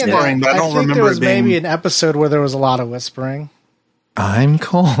some saying that. whispering, but I don't think remember there was it being- maybe an episode where there was a lot of whispering. I'm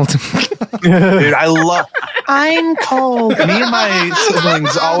cold. Dude, I love. I'm cold. Me and my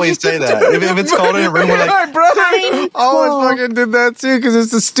siblings always say that. If it's cold in a room, we're like, My brother always fucking did that too because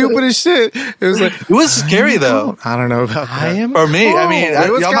it's the stupidest shit. It was like, it was scary though. I don't know about that. I am. Or me, I mean,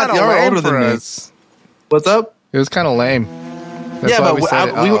 It was y'all kind of are lame older for than me. us. What's up? It was kind of lame. That's Yeah, why but we said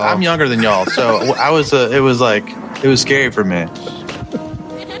it. I'm younger than y'all, so I was. It was like it was scary for me.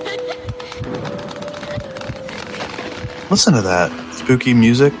 Listen to that spooky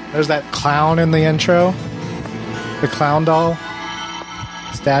music. There's that clown in the intro. The clown doll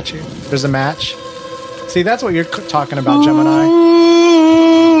statue. There's a match. See, that's what you're talking about, Gemini.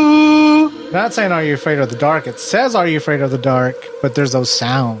 Not saying "Are you afraid of the dark?" It says "Are you afraid of the dark?" But there's those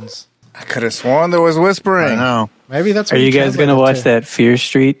sounds. I could have sworn there was whispering. I know. Maybe that's. Are What you guys going to watch that Fear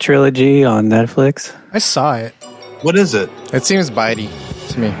Street trilogy on Netflix? I saw it. What is it? It seems bitey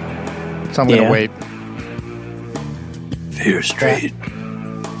to me, so I'm Yeah. gonna wait. Fear Street.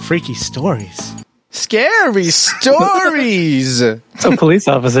 Freaky stories. Scary stories. So police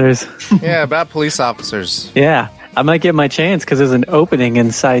officers. Yeah, about police officers. Yeah. I might get my chance because there's an opening in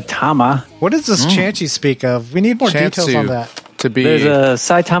Saitama. What does this chant you speak of? We need more details on that. To be There's a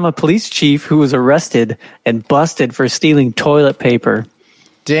Saitama police chief who was arrested and busted for stealing toilet paper.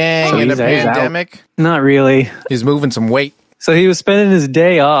 dang So in a he's out. pandemic. Not really. He's moving some weight. So he was spending his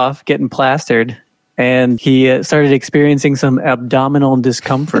day off getting plastered, and he started experiencing some abdominal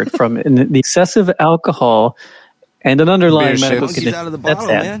discomfort from the excessive alcohol and an underlying Beer medical shits. condition. Out of the That's bottle,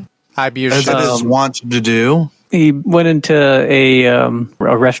 sad. man. I be your As shit. it is wont to do. He went into a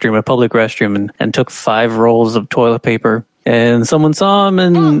restroom, a public restroom, and took 5 rolls of toilet paper. And someone saw him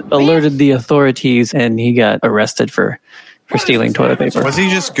and alerted the authorities, and he got arrested for stealing toilet paper. Was he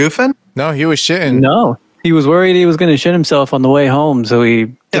just goofing? No, he was shitting. No, he was worried he was going to shit himself on the way home, so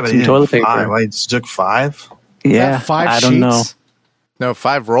he took some toilet paper. He just took 5. Yeah, Five I don't know. sheets? No,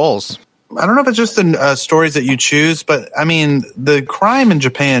 5 rolls. I don't know if it's just the stories that you choose, but I mean, the crime in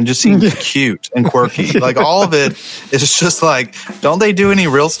Japan just seems cute and quirky. Like all of it is just like, don't they do any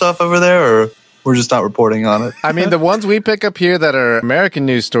real stuff over there, or we're just not reporting on it? I mean, the ones we pick up here that are American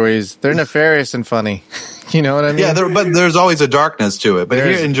news stories, they're nefarious and funny. You know what I mean? Yeah, but there's always a darkness to it. But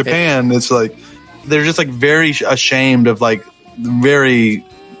There's- here in Japan, it's like they're just like very ashamed of like very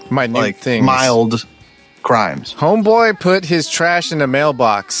minute like things. mild crimes. Homeboy put his trash in a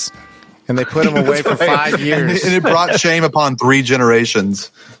mailbox, and they put him away for 5 years. And it brought shame upon 3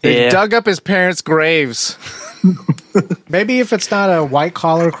 generations. They Yeah. dug up his parents' graves. Maybe if it's not a white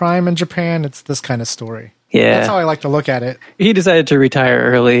collar crime in Japan, it's this kind of story. That's how Yeah, I like to look at it. he decided to retire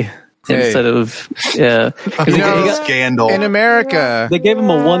early Hey. instead of because You know, Scandal. In America, they gave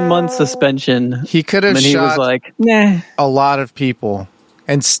him a 1-month suspension. he could have And then he was shot like, "Nah." a lot of people.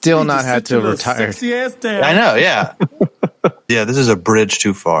 And still not had to retire. I know, yeah. Yeah, this is a bridge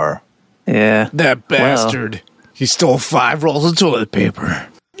too far. Yeah. That bastard. He stole 5 rolls of toilet paper.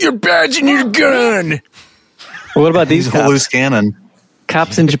 Your badge and your gun. What about these He's a loose cannon.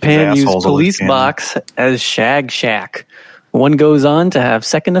 Cops in Japan use Asshole's a police loose box as shag shack. One goes on to have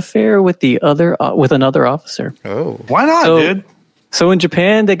second affair with the other with another officer. Oh. Why not, dude? So in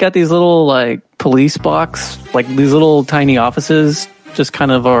Japan, they got these little like police box, like these little tiny offices, just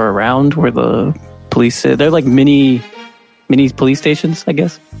kind of are around where the police sit. They're like mini police stations, I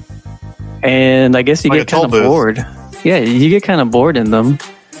guess. And I guess you Like get kind of booth. bored. Yeah, you get kind of bored in them.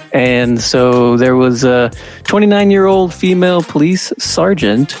 And so there was a 29-year-old female police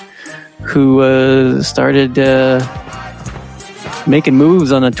sergeant who started making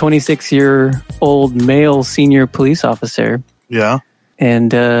moves on a 26-year-old male senior police officer. Yeah.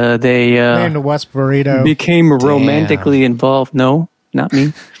 And they Named Wes Burrito. became romantically involved. No, not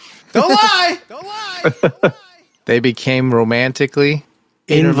me. Don't lie! Don't lie! They became romantically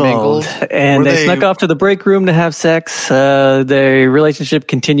intermingled. And Were they they- snuck off to the break room to have sex. Their relationship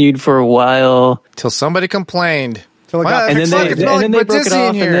continued for a while. Till somebody complained. Till it got Well, And then it's they, like- it's not and then like they broke it Bradizzi in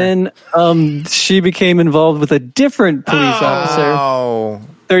off, here. and then she became involved with a different police officer, Oh.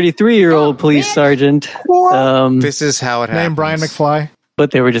 33-year-old police sergeant. This is how it happens. named Brian McFly.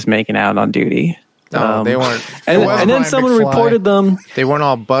 But they were just making out on duty. No, they weren't. And, It was and then Brian someone McFly. reported them, They weren't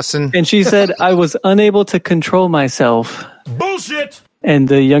all bussing. and she said, "I was unable to control myself." Bullshit! And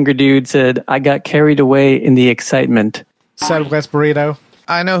the younger dude said, "I got carried away in the excitement." Said Wes Burrito.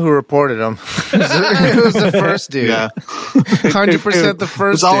 I know who reported him. It was the first dude. Yeah. 100% the It's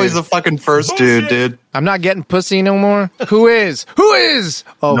first always dude. the fucking first dude, dude. I'm not getting pussy no more. Who is? Who is?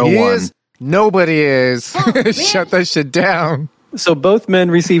 Oh, No he one. is? Nobody is. Shut that shit down. So both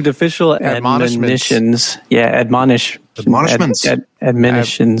men received official Admonishments. admonitions. Yeah, Admonishments.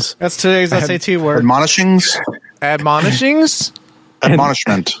 admonitions. That's today's SAT word. Admonishings? Admonishings?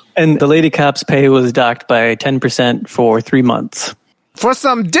 Admonishment. And the lady cop's pay was docked by 10% for 3 months. For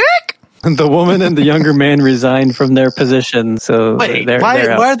some dick? The woman and the younger man resigned from their position. So Wait, they're why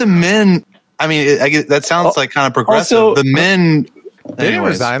out. are the men... I mean, I guess that sounds like kind of progressive. Also- the men... They didn't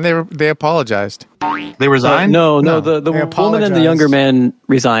Anyways, resign. They apologized. They resigned? No, the They woman and the apologized. younger man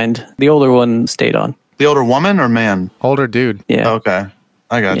resigned. The older one stayed on. The older woman or man? Older dude. Yeah. Okay.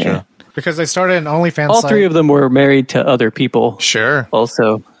 I gotcha. Yeah. Because they started an OnlyFans All site. three of them were married to other people Sure.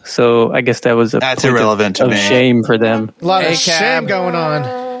 also. So I guess that was a That's point irrelevant to of me. shame for them. A lot of Hey, shame Cab. going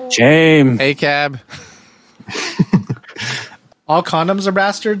on. Shame. ACAB. All condoms are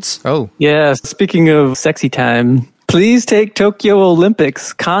bastards. Oh. Yeah, speaking of sexy time, please take Tokyo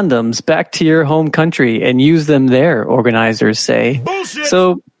Olympics condoms back to your home country and use them there, organizers say. Bullshit!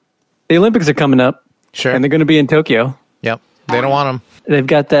 So the Olympics are coming up, Sure. and they're going to be in Tokyo. Yep. They don't want them. They've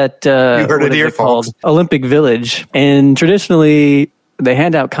got that heard what it is here, called? folks. Olympic Village, and traditionally they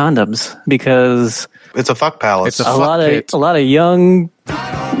hand out condoms because It's a fuck palace. It's a Fuck lot it. of young,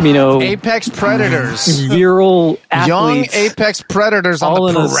 Apex predators. virile Young athletes, apex predators on all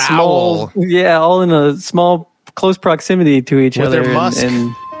the in a prowl. all in a small, close proximity to each With other. their musk.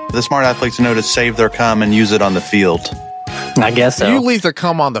 And the smart athletes know to save their cum and use it on the field. I guess so. You leave the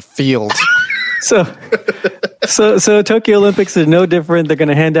cum on the field. So Tokyo Olympics is no different. They're going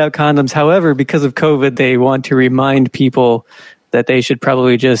to hand out condoms. However, because of COVID, they want to remind people that they should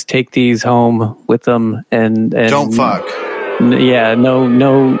probably just take these home with them and Don't fuck. Yeah, no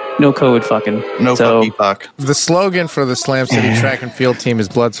COVID fucking. No so, fucky fuck. The slogan for the Slam City track and field team is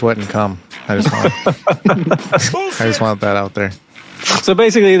blood, sweat, and cum. I just want that out there. So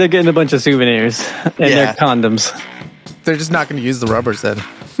basically, they're getting a bunch of souvenirs and Yeah. they're condoms. They're just not going to use the rubbers then.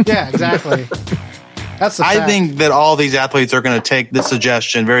 Yeah, exactly. That's the I fact. think that all these athletes are going to take this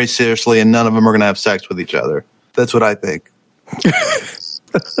suggestion very seriously and none of them are going to have sex with each other. That's what I think.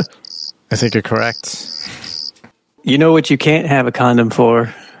 I think you're correct. You know what you can't have a condom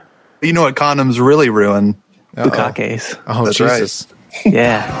for? You know what condoms really ruin? Bukakes. Oh, That's Jesus.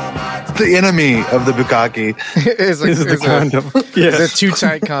 Yeah. The enemy of the bukkake. It's a too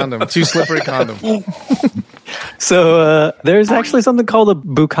tight condom, too slippery condom. So there's actually something called a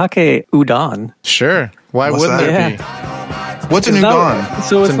bukake udon. Sure. Why What's wouldn't that? there be? What's an It's not- udon?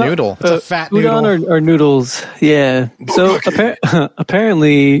 So It's a not- noodle. It's a fat udon noodle. or noodles. Yeah. So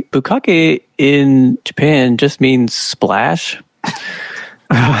apparently, bukake in Japan just means splash.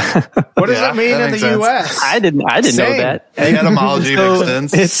 What does it mean in the U.S.? I didn't know that. The etymology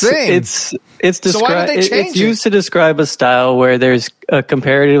makes sense. It's used to describe a style where there's a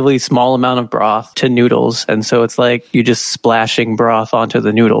comparatively small amount of broth to noodles, and so it's like you're just splashing broth onto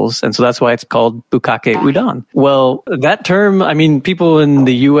the noodles, and so that's why it's called bukkake udon. Well, that term, I mean, people in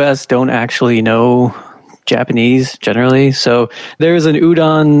the U.S. don't actually know Japanese generally. So there's an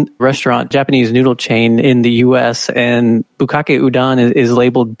udon restaurant, Japanese noodle chain in the US, and bukkake udon is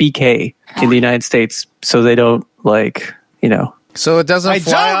labeled BK in the United States. So they don't So it doesn't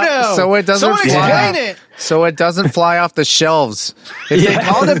fly. So it doesn't explain it. So it doesn't fly off the shelves. If they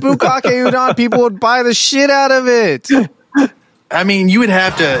called it bukkake udon, people would buy the shit out of it. I mean, you'd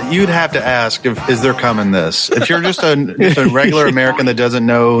have to ask is there coming this? If you're just a regular American that doesn't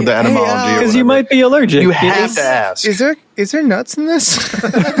know the etymology, because you might be allergic. You have to ask. Is there nuts in this?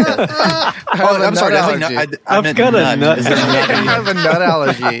 I'm sorry. I've got a nut. I have a nut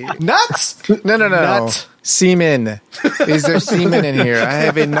allergy. Nuts? No. Nut. Semen. Is there semen in here? I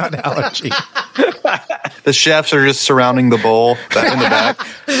have a nut allergy. The chefs are just surrounding the bowl in the back.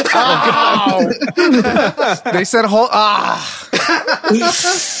 Oh! They said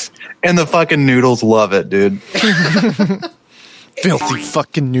And the fucking noodles love it, dude. Filthy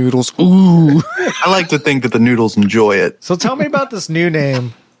fucking noodles. Ooh. I like to think that the noodles enjoy it. So tell me about this new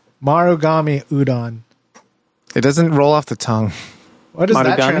name, Marugame Udon. It doesn't roll off the tongue. What does that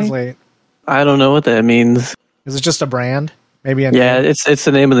Marugame? translate? I don't know what that means. Is it just a brand? Maybe a Yeah, name? it's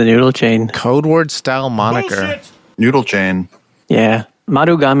the name of the noodle chain. Code word style moniker. Bullshit. Noodle chain. Yeah,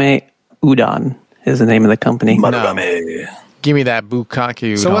 Marugame Udon is the name of the company. Marugame. Give me that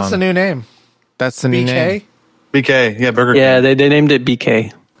bukkake udon. So what's the new name? That's the new name. BK? BK. Yeah, Burger King. Yeah, they named it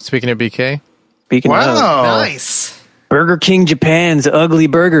BK. Speaking of BK. Speaking of, Nice. Burger King Japan's ugly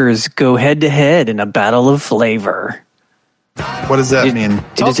burgers go head to head in a battle of flavor. What does that mean? Did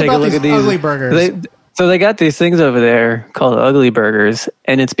Tell you us take a about look these at these ugly burgers. They got these things over there called ugly burgers,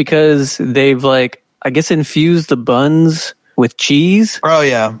 and it's because they've I guess infused the buns with cheese. Oh,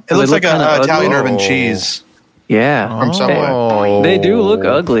 yeah. It looks like look an kinda Italian ugly. urban cheese. Yeah, From Subway. they do look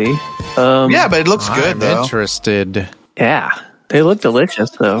ugly. Yeah, but it looks good, I'm though. interested. Yeah, they look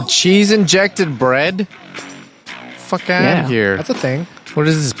delicious though. Cheese injected bread? Fuck out Yeah. of here. That's a thing. What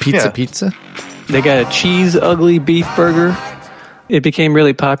is this? Pizza? They got a cheese ugly beef burger. It became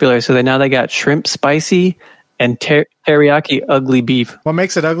really popular, so they got shrimp spicy and teriyaki ugly beef. What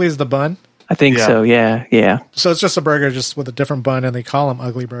makes it ugly is the bun. I think Yeah. so. Yeah. So it's just a burger just with a different bun, and they call them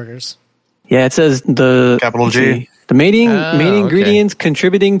ugly burgers. Yeah, it says Capital G. The main okay. ingredients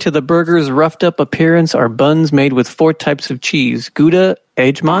contributing to the burger's roughed up appearance are buns made with 4 types of cheese: Gouda,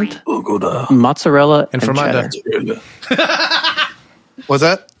 Edgemont, mozzarella, and Formanda. cheddar. What's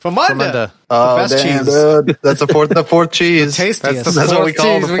that? Famunda. Oh, best damn, cheese. dude. That's the fourth cheese. Tastiest. That's what we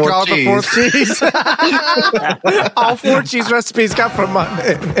call the fourth cheese. All 4 cheese recipes got from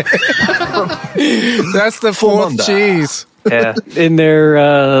Monday. That's the 4th Formanda. cheese. Yeah, in their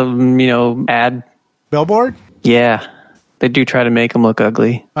ad. Billboard? Yeah, they do try to make them look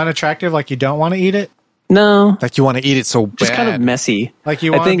ugly. Unattractive, like you don't want to eat it? No, Like you want to eat it so bad. just kind of messy. Like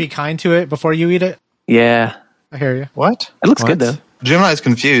you I want to think- be kind to it before you eat it? Yeah, I hear you. What? it looks good though. Gemini's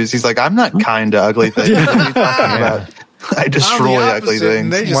confused. He's like, I'm not kind to ugly things. What are you talking about? I destroy ugly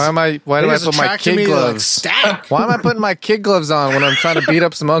things. Why do I put my kid gloves? Why am I putting my kid gloves on when I'm trying to beat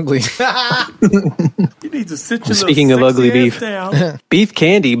up some ugly? You need to sit your Speaking little of ugly sexy beef. ass down. Beef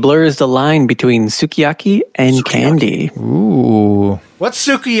candy blurs the line between sukiyaki and candy. Ooh. What's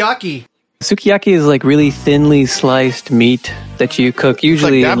sukiyaki? Sukiyaki is like really thinly sliced meat that you cook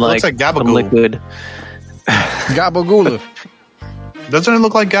usually in looks like some gabagool. liquid. Gabagool. Doesn't it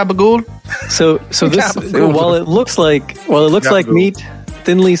look like gabagool? So this while it looks like Gabagool. meat,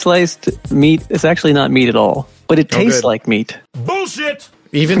 thinly sliced meat, it's actually not meat at all, but it tastes good. like meat. Bullshit.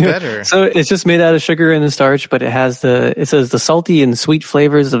 Even better. So it's just made out of sugar and starch, but it says the salty and sweet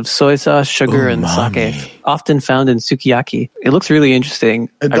flavors of soy sauce, sugar, and sake, often found in sukiyaki. It looks really interesting.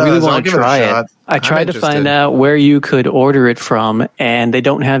 It I really does. I'll want to give it a try shot. it. I tried to interested. find out where you could order it from, and they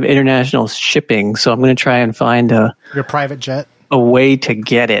don't have international shipping, so I'm going to try and find a Your private jet? way to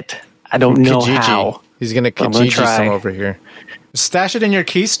get it. I don't know Kijiji. how. He's going to I'm gonna Kijiji try. some over here. Stash it in your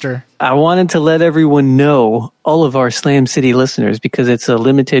keister. I wanted to let everyone know, all of our Slam City listeners, because it's a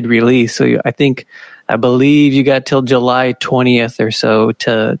limited release. So I believe you got till July 20th or so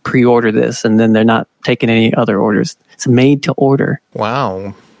to pre-order this, and then they're not taking any other orders. It's made to order.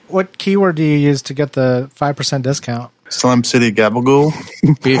 Wow. What keyword do you use to get the 5% discount? Slum City gabagool.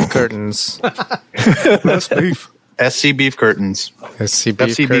 Beef curtains. Roast beef. SC beef curtains. FC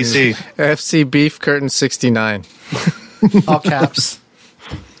Beef FCBC. Curtains. FC Beef Curtain 69. All caps.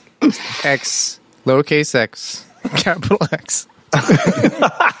 X, lowercase x, capital X.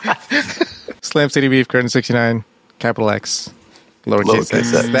 Slam City Beef, Curtain 69, capital X, lowercase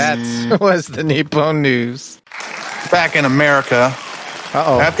x. That was the Nippon News. Back in America,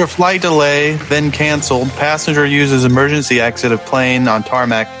 after flight delay, then canceled, passenger uses emergency exit of plane on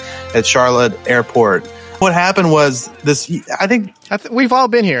tarmac at Charlotte Airport. What happened was this, I think we've all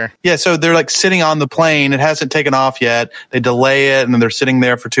been here. Yeah, so they're like sitting on the plane. It hasn't taken off yet. They delay it, and then they're sitting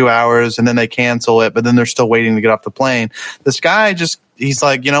there for 2 hours, and then they cancel it, but then they're still waiting to get off the plane. This guy he's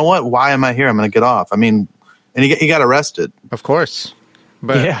like, you know what? Why am I here? I'm going to get off. I mean, and he got arrested. Of course.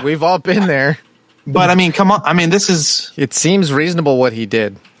 But we've all been there. But I mean, come on. I mean, it seems reasonable what he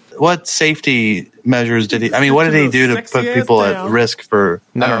did. What safety measures did he? I mean, what did he do to put people at risk for?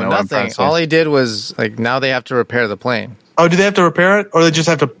 I don't know. Nothing. All he did was now they have to repair the plane. Oh, do they have to repair it, or they just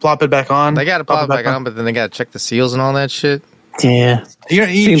have to plop it back on? They got to plop it back on, but then they got to check the seals and all that shit. Yeah,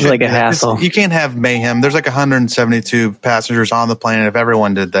 seems like a hassle. You can't have mayhem. There's like 172 passengers on the plane, and if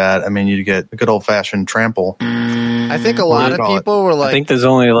everyone did that, I mean, you'd get a good old fashioned trample. I think a lot of people were like, I think there's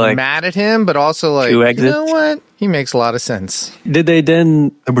only like mad at him, but also like, you know what? He makes a lot of sense. Did they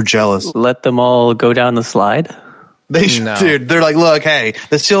then? They were jealous. Let them all go down the slide. Dude, they're like, look, hey,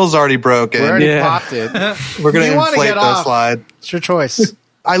 the seal's already broken. We already popped it. We're going to inflate the slide. It's your choice.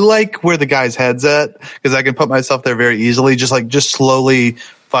 I like where the guy's head's at because I can put myself there very easily. Just slowly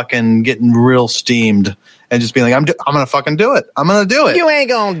fucking getting real steamed and just being like, I'm going to fucking do it. I'm going to do it. You ain't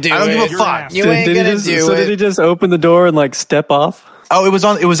going to do it. I don't give a fuck. You ain't going to do it. So did he just open the door and like step off? Oh, it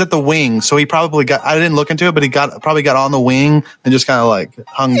was at the wing. So he probably I didn't look into it, but he probably got on the wing and just kind of like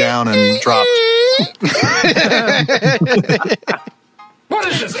hung down and dropped. What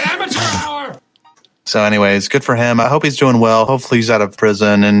is this, amateur hour? So anyways, good for him. I hope he's doing well. Hopefully he's out of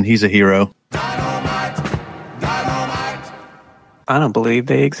prison and he's a hero. I don't believe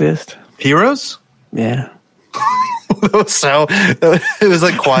they exist. Heroes? Yeah. So it was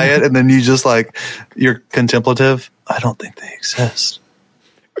like quiet, and then you just like, you're contemplative. I don't think they exist.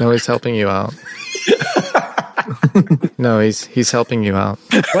 No, he's helping you out. No, he's helping you out.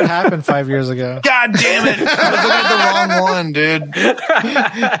 What happened 5 years ago? God damn it! I was looking at the wrong one, dude.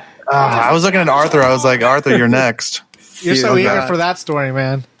 I was looking at Arthur. I was like, Arthur, you're next. You're so eager for that story,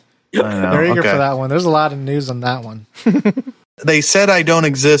 man. I know. You're eager for that one. There's a lot of news on that one. They said I don't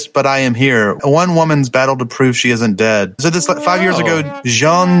exist, but I am here. One woman's battle to prove she isn't dead. So this 5 years ago,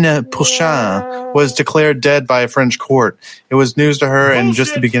 Jean Poussin was declared dead by a French court. It was news to her and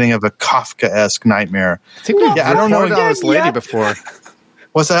just the beginning of a Kafka-esque nightmare. I think I don't know on this lady before.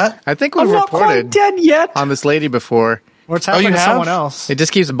 What's that? I think we reported not quite dead yet on this lady before. What's happening to someone else? It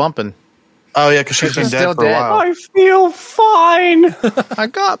just keeps bumping. Oh, yeah, because she's been dead for a while. I feel fine. I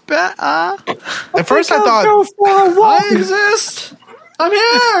got better. At first I thought, go for a walk. I exist. I'm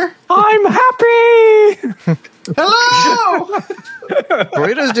here. I'm happy. Hello.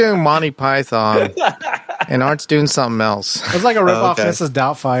 Burrito's doing Monty Python, and Art's doing something else. It's like a ripoff of Mrs.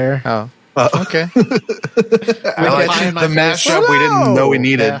 Doubtfire. Oh, okay. I like the mashup we didn't know we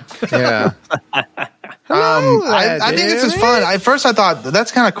needed. Yeah. I think this is fun. At first I thought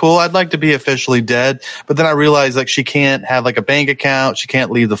that's kind of cool. I'd like to be officially dead, but then I realized like she can't have like a bank account. She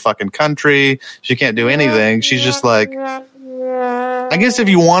can't leave the fucking country. She can't do anything. She's just like, I guess if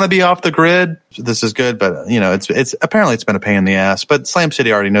you want to be off the grid, this is good, but you know, it's apparently it's been a pain in the ass, but Slam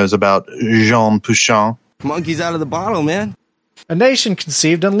City already knows about Jean Poussin. Monkey's out of the bottle, man. A nation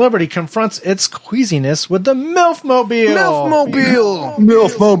conceived in liberty confronts its queasiness with the MILF-mobile.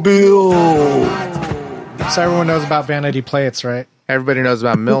 MILF-mobile. So everyone knows about vanity plates, right? Everybody knows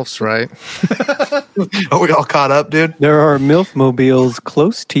about MILFs, right? Are we all caught up, dude? There are MILF mobiles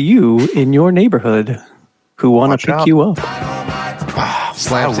close to you in your neighborhood who want to pick you up.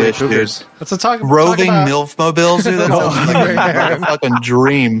 Slam City Cougars. Let's talk roving MILF mobiles, dude. That sounds like a fucking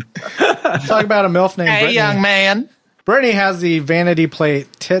dream. Let's talk about a MILF named Brittany. Young man. Brittany has the vanity plate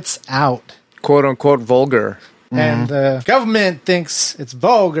tits out. Quote unquote vulgar. And the government thinks it's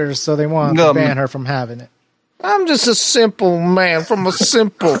vulgar, so they want to ban her from having it. I'm just a simple man from a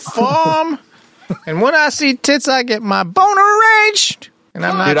simple farm. And when I see tits, I get my boner raged. And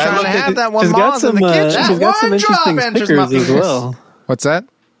I'm not trying to have that one Mars in the kitchen. She's got some interesting stickers as well. What's that?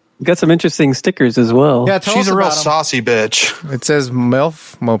 Got some interesting stickers as well. Yeah, she's a real saucy bitch. It says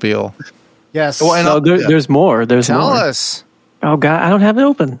MILF-mobile. Yes. Well, there's more. Tell us. Oh, God, I don't have it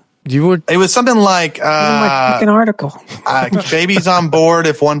open. It was something like my fucking article. Baby's on board.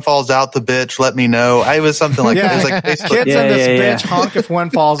 If one falls out, the bitch, let me know. It was something like that. It was like kids in this bitch honk if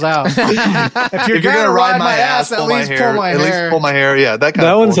one falls out. if you're gonna ride my ass, at least pull my hair. At least pull my hair. Yeah,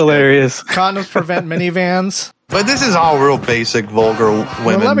 that one's hilarious. Condoms prevent minivans. But this is all real basic, vulgar women.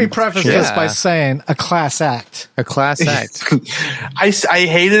 Well, let me preface this by saying a class act. A class act. I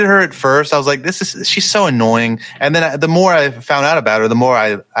hated her at first. I was like, she's so annoying. And then the more I found out about her, the more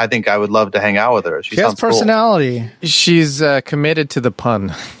I think I would love to hang out with her. She has personality. Cool. She's committed to the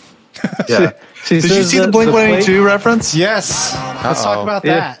pun. Yeah. Did you see the Blink-182 reference? Yes. Let's talk about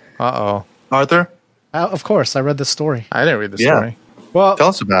that. Uh-oh. Arthur? Of course. I read the story. I didn't read the story. Well, tell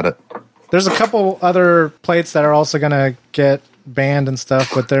us about it. There's a couple other plates that are also going to get banned and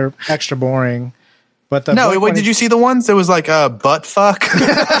stuff, but they're extra boring. But wait, did you see the ones? There was like butt fuck. These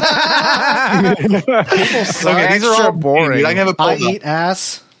are all boring. Dude. I can have a I eat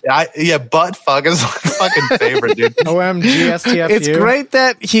ass. Butt fuck is my fucking favorite, dude. OMGSTFU. It's great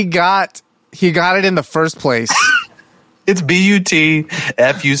that he got it in the first place. It's BUTFUCK.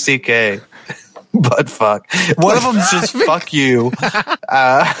 Butt fuck. One of them is just fuck you.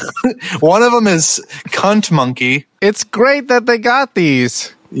 One of them is cunt monkey. It's great that they got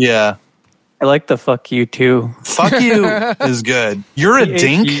these. Yeah. I like the fuck you too. Fuck you is good. You're a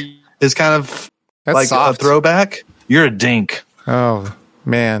dink is kind of like soft. A throwback. You're a dink. Oh,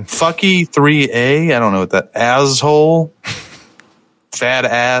 man. Fucky 3A. I don't know what that asshole. Fat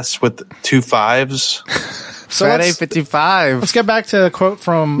ass with 2 5s. So Fat A55. Let's get back to a quote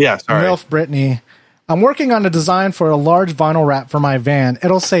from MILF Brittany. I'm working on a design for a large vinyl wrap for my van.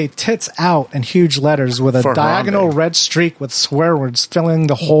 It'll say tits out in huge letters with a diagonal red streak with swear words filling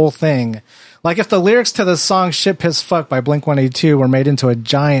the whole thing. Like if the lyrics to the song Shit Piss Fuck by Blink-182 were made into a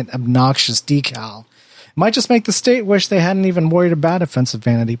giant obnoxious decal. It might just make the state wish they hadn't even worried about offensive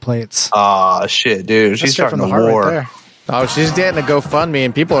vanity plates. Aw, shit, dude. She's starting the war. Right there. Oh, she's getting a GoFundMe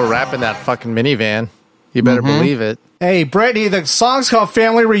and people are wrapping that fucking minivan. You better believe it. Hey, Brittany, the song's called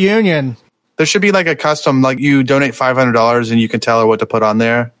Family Reunion. There should be like a custom, like you donate $500 and you can tell her what to put on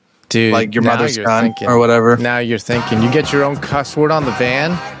there. Dude, like your mother's gun or whatever. Now you're thinking. You get your own cuss word on the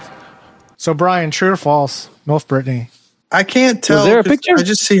van. So, Brian, true or false? MILF Brittany. I can't tell. Is there a picture? I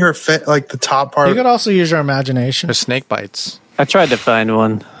just see her like the top part. You could also use your imagination. Her snake bites. I tried to find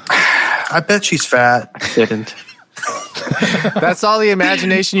one. I bet she's fat. Didn't. That's all the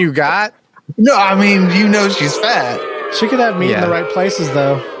imagination you got? No, I mean, she's fat. She could have meat in the right places,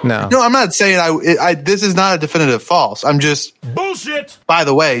 though. No, I'm not saying this is not a definitive false. I'm just bullshit. By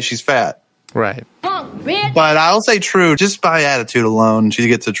the way, she's fat. Right. But I'll say true just by attitude alone. She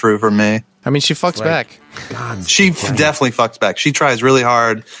gets a true from me. I mean, she fucks back. She definitely fucks back. She tries really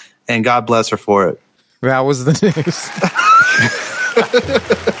hard, and God bless her for it. That was the news.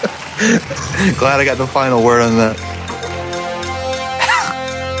 Glad I got the final word on that.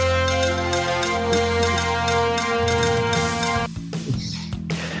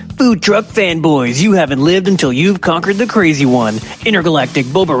 Food truck fanboys, you haven't lived until you've conquered the crazy one. Intergalactic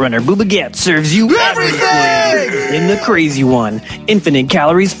Boba Runner Boobaguette serves you everything in the crazy one. Infinite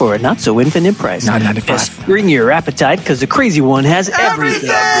calories for a not so infinite price. $9.95. Bring your appetite because the crazy one has everything.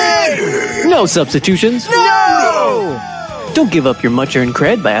 No substitutions. No! Don't give up your much-earned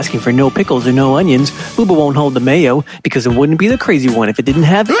cred by asking for no pickles or no onions. Booba won't hold the mayo because it wouldn't be the crazy one if it didn't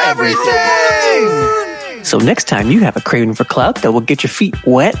have everything. So next time you have a craving for clout that will get your feet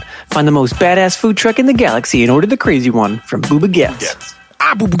wet, find the most badass food truck in the galaxy and order the crazy one from Boobaguettes.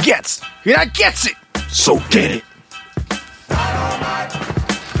 Boobaguettes. You're not gets it. So get it.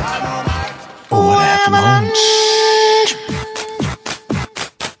 Oh, have lunch.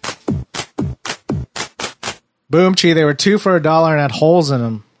 Boom, Chi, they were 2 for $1 and had holes in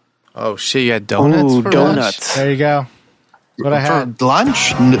them. Oh, shit, you had donuts? Ooh, for donuts. lunch? There you go. That's what I had. For lunch?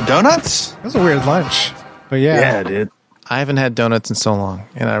 Donuts? That was a weird lunch. But Yeah, dude. I haven't had donuts in so long,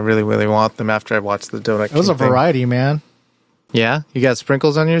 and I really, really want them after I watched the donut. It was a variety, man. Yeah? You got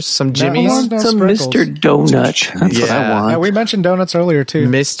sprinkles on yours? Some Jimmy's? No Some sprinkles. Mr. Donut. That's what I want. Yeah, we mentioned donuts earlier, too.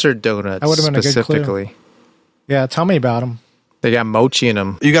 Mr. Donuts, That would have been a good clue. specifically. Yeah, tell me about them. They got mochi in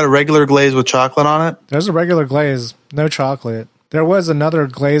them. You got a regular glaze with chocolate on it? There's a regular glaze, no chocolate. There was another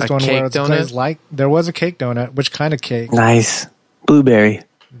glazed A one cake where it's donut? glazed like. There was a cake donut. Which kind of cake? Nice. Blueberry.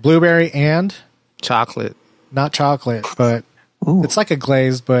 Blueberry and Chocolate. not chocolate, but it's like a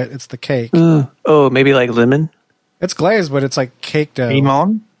glaze, but it's the cake. Oh, maybe like lemon? It's glazed, but it's like cake dough.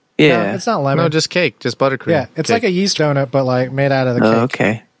 Limon? Yeah. No, it's not lemon. No, just cake. Just buttercream. yeah, it's like a yeast donut, but like made out of the cake. Oh,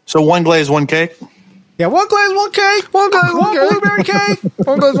 okay. So one glaze, one cake? Yeah, one glaze, one cake, one blueberry cake.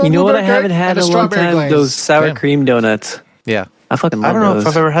 You know what I haven't had in a long time? Glaze. Those sour Damn. cream donuts. Yeah. I fucking love I don't know those. if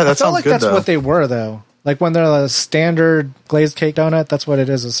I've ever had that. I felt Sounds like good, that's though. what they were, though. Like when they're a standard glazed cake donut, that's what it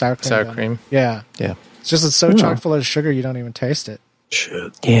is, a sour cream. Sour donut. cream. Yeah. Yeah. It's just it's so chock full of sugar you don't even taste it.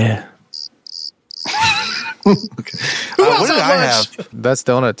 Shit. Yeah. What did I have? That's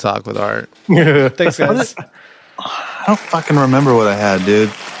donut talk with Art. Thanks, guys. I don't fucking remember what I had, dude.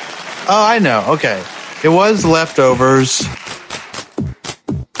 Oh, I know. Okay. It was leftovers.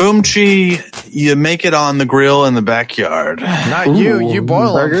 Boomchi, you make it on the grill in the backyard. Not you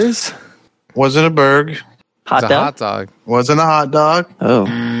boil burgers. Wasn't a burg. Hot dog. Wasn't a hot dog. Oh.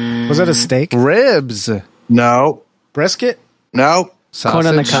 Was it a steak? Ribs. No. Brisket? No. Corn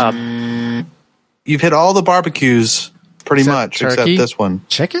on the cob. You've hit all the barbecues pretty much, turkey? except this one.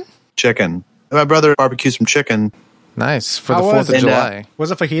 Chicken? Chicken. My brother barbecued some chicken. Nice. For the 4th of July.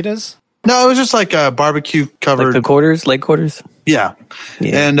 Was it fajitas? No, it was just like a barbecue covered. Like the leg quarters? Yeah.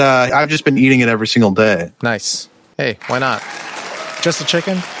 And I've just been eating it every single day. Nice. Hey, why not? Just the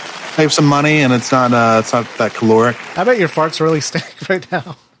chicken? Save some money, and it's not that caloric. I bet your farts really stink right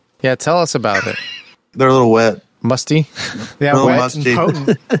now. Yeah, tell us about it. They're a little wet. Musty? Yeah, wet musty. and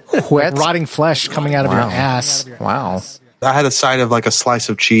potent. Wet? Rotting flesh coming out of your ass. Wow. I had a side of like a slice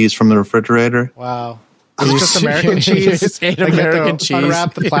of cheese from the refrigerator. Wow. Is it just American cheese? Just ate American cheese.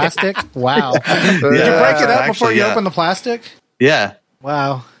 Unwrap the plastic? Wow. Did you break it up before you open the plastic? Yeah.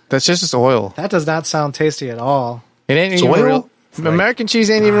 Wow. That's just oil. That does not sound tasty at all. It ain't even real. American cheese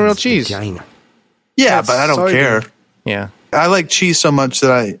ain't even real cheese. Yeah, but I don't care. Yeah. I like cheese so much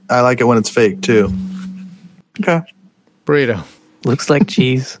that I like it when it's fake too. Okay. Burrito. Looks like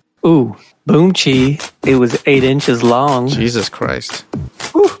cheese. Ooh, boom cheese. It was 8 inches long. Jesus Christ.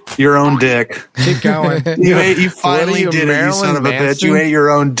 Your own dick. Keep going. You finally did it, you son of a bitch. You ate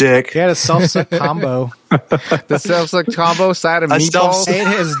your own dick. He had a self-suck combo. The self-suck combo side of meatballs. Ate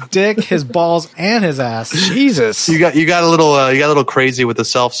his dick, his balls, and his ass. Jesus. You got a little crazy with the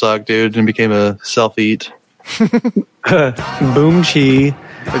self-suck, dude, and became a self-eat. Boom cheese.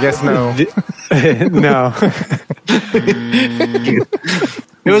 I guess no. No.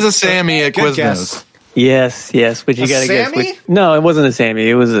 It was a Sammy at Quiznos. Yes, but you got to guess which. No, it wasn't a Sammy.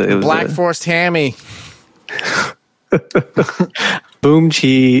 It was Black Forest Hammy. Boom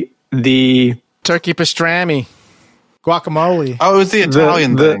cheese. The turkey pastrami. Guacamole. Oh, it was the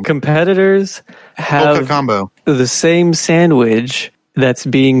Italian thing. The competitors have combo. The same sandwich that's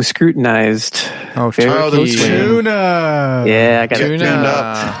being scrutinized. Oh, tuna. Yeah, I got tuna. it tuned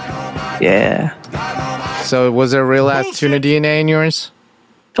up. Yeah. So was there real ass tuna DNA in yours?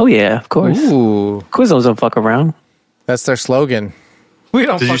 Oh yeah, of course. Ooh. Quiznos don't fuck around. That's their slogan. We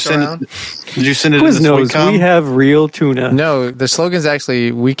don't fuck around. Did you send it Quiznos, we have real tuna. No, the slogan's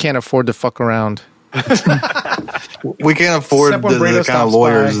actually, we can't afford to fuck around. We can't afford the kind of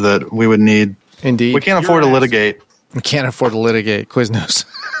lawyers that we would need. Indeed. We can't afford to litigate. We can't afford to litigate. Quiznos.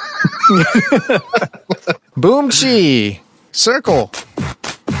 Boom chi. Circle.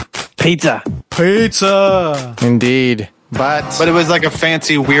 Pizza. Indeed. But it was like a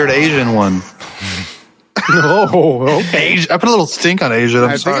fancy, weird Asian one. Oh, okay. I put a little stink on Asian.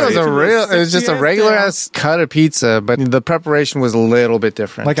 I'm sorry. It was just a regular ass cut of pizza, but the preparation was a little bit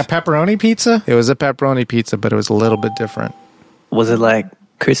different. Like a pepperoni pizza? It was a pepperoni pizza, but it was a little bit different. Was it like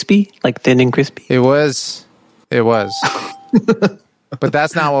crispy? Like thin and crispy? It was. But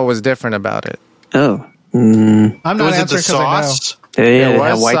that's not what was different about it. Oh. I'm not answering because I know. It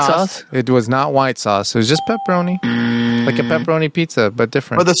was white sauce? It was not white sauce. It was just pepperoni. Like a pepperoni pizza, but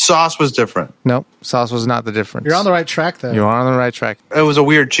different. But the sauce was different. Nope. Sauce was not the difference. You're on the right track, though. You are on the right track. It was a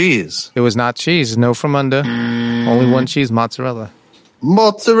weird cheese. It was not cheese. No fromunda. Only one cheese, mozzarella.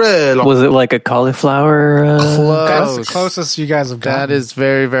 Mozzarella. Was it like a cauliflower? Close. That's the closest you guys have gotten. That is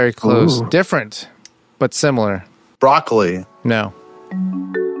very, very close. Ooh. Different, but similar. Broccoli. No.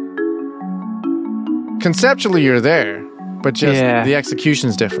 Conceptually, you're there, but just the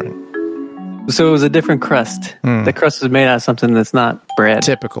execution's different. So it was a different crust. The crust was made out of something that's not bread.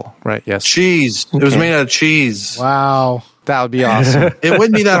 Typical, right? Yes. Cheese. Okay. It was made out of cheese. Wow. That would be awesome. It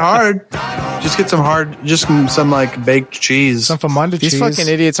wouldn't be that hard. Just get some like baked cheese. Some famunda cheese. These fucking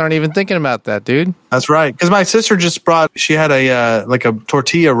idiots aren't even thinking about that, dude. That's right. Because my sister just she had a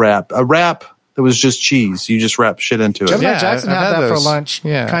tortilla wrap. A wrap that was just cheese. You just wrap shit into it. Gemini Jackson had that for lunch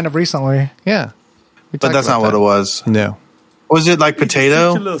kind of recently. Yeah. But that's not what it was. No. Was it like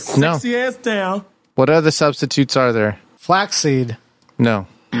potato? No. Ass down. What other substitutes are there? Flaxseed. No.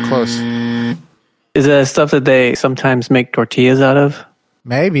 Close. Is that stuff that they sometimes make tortillas out of?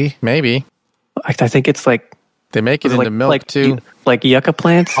 Maybe. I think it's like... They make it into milk, too. Like yucca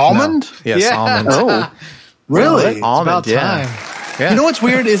plants? Almond? No. Yes, almond. Oh. Really? Almond, time. Yeah. You know what's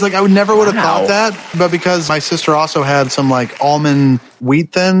weird is like I would never would have thought that, but because my sister also had some like almond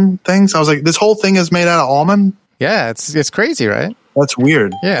wheat thin things, I was like, this whole thing is made out of almond? Yeah, it's crazy, right? That's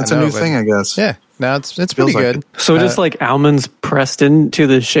weird. Yeah, it's a new thing, I guess. Yeah. No, it's pretty good. So just like almonds pressed into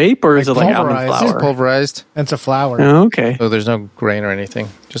the shape, or is it like almond flour? It's pulverized. It's a flour. Oh, okay. So there's no grain or anything,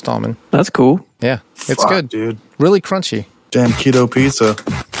 just almond. That's cool. Yeah, it's good, dude. Really crunchy. Damn keto pizza.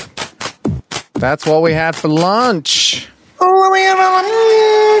 That's what we had for lunch.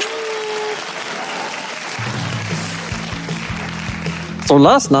 So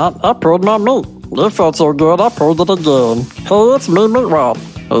last night, I pulled my meat. It felt so good, I pulled it again. Hey, it's me, McRob.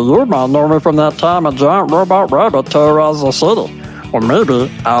 Hey, you might know me from that time a giant robot rabbit terrorized the city. Or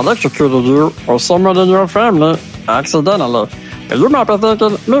maybe I electrocuted you or someone in your family accidentally. And you might be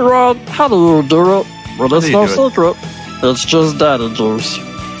thinking, McRob, how do you do it? Well, it's no secret. It's just daddy juice.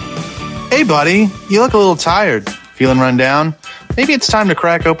 Hey, buddy. You look a little tired. Feeling run down? Maybe it's time to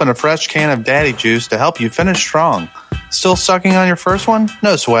crack open a fresh can of daddy juice to help you finish strong. Still sucking on your first one?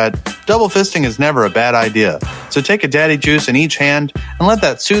 No sweat. Double fisting is never a bad idea. So take a daddy juice in each hand and let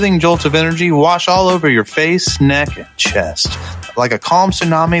that soothing jolt of energy wash all over your face, neck, and chest. Like a calm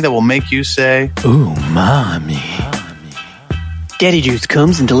tsunami that will make you say, "Ooh, mommy." Daddy juice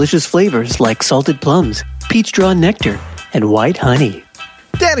comes in delicious flavors like salted plums, peach straw nectar, and white honey.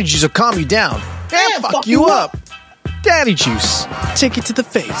 Daddy juice will calm you down and fuck you up. Daddy juice. Take it to the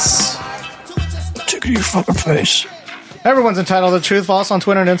face. take it to your fucking face. Everyone's entitled to truth. Follow us on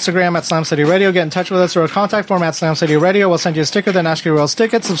Twitter and Instagram at Slam City Radio. Get in touch with us through our contact form at Slam City Radio. We'll send you a sticker, then ask you to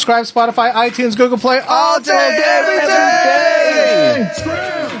stick it. Subscribe, Spotify, iTunes, Google Play, all day, every day.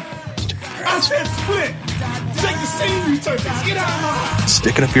 I said split. Take the scenery turkeys. Get out.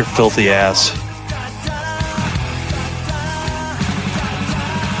 Stick it up your filthy ass.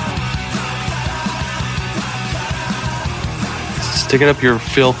 Stick it up your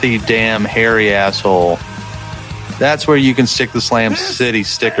filthy, damn, hairy asshole. That's where you can stick the Slam City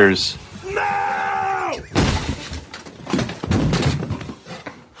stickers. No!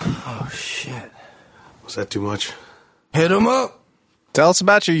 Oh, shit. Was that too much? Hit him up. Tell us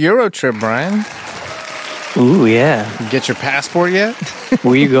about your Euro trip, Brian. Ooh, yeah. Get your passport yet?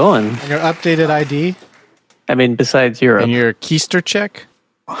 Where you going? And your updated ID? I mean, besides Europe. And your Keister check?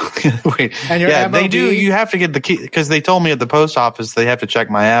 Wait, and your yeah, MOB? they do. You have to get the key because they told me at the post office they have to check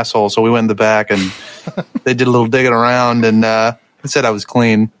my asshole. So we went in the back and they did a little digging around and they said I was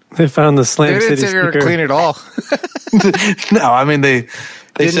clean. They found the Slam City sticker. They didn't say you were clean at all. No, I mean they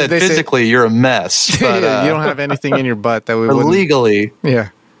said they physically you're a mess. But, you don't have anything in your butt that we would legally.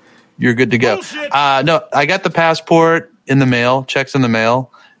 Yeah, you're good to go. No, I got the passport in the mail. Checks in the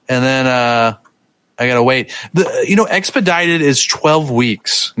mail, and then I gotta wait. Expedited is 12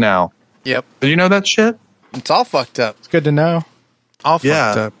 weeks now. Yep. Did you know that shit? It's all fucked up. It's good to know. All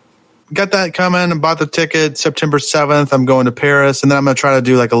fucked up. Got that coming and bought the ticket September 7th. I'm going to Paris, and then I'm going to try to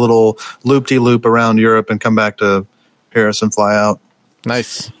do like a little loop-de-loop around Europe and come back to Paris and fly out.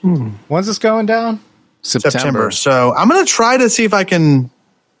 Nice. When's this going down? September. So I'm going to try to see if I can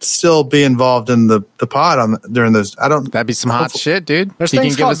still be involved in the pod during those. That'd be some hot shit, dude. There's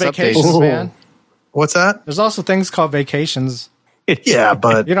things called vacations, man. What's that? There's also things called vacations. Yeah,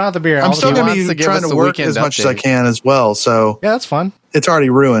 but you don't have to be here. I'm still going to be trying to work as much as I can as well. So yeah, that's fun. It's already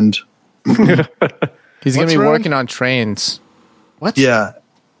ruined. He's going to be working on trains. What? Yeah,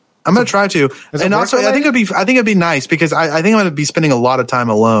 I'm going to try to. And also, I think it'd be nice because I think I'm going to be spending a lot of time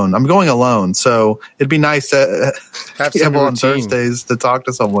alone. I'm going alone, so it'd be nice to have someone on Thursdays to talk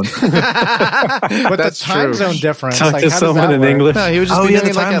to someone. But the time zone difference. Talk to someone in English. No, he would just be doing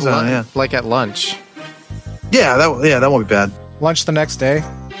it like at lunch. Yeah, that won't be bad. Lunch the next day.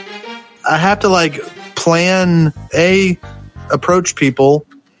 I have to plan approach people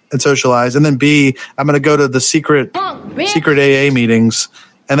and socialize, and then B, I'm going to go to the secret AA meetings,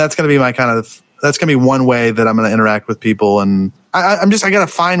 and that's going to be that's going to be one way that I'm going to interact with people, and I got to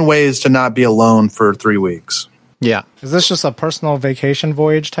find ways to not be alone for 3 weeks. Yeah. Is this just a personal vacation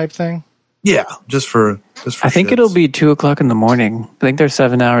voyage type thing? Yeah, just for I think shits. it'll be 2:00 in the morning. I think they're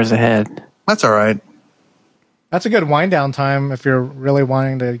 7 hours ahead. That's all right. That's a good wind down time if you're really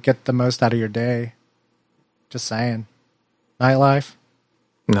wanting to get the most out of your day. Just saying. Nightlife?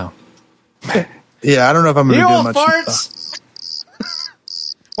 No. Yeah, I don't know if I'm going to do much. Farts?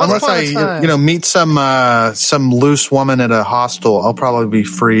 Unless I meet some loose woman at a hostel, I'll probably be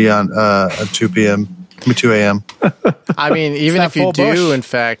free on at 2 p.m. 2 a.m. I mean, even if you do, in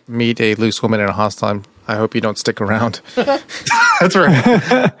fact, meet a loose woman at a hostel, I hope you don't stick around. That's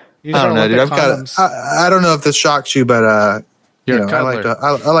right. I don't know, dude. I don't know if this shocks you, but I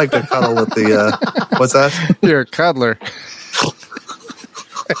like to cuddle with the what's that? You're a cuddler.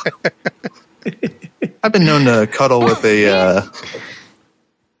 I've been known to cuddle with a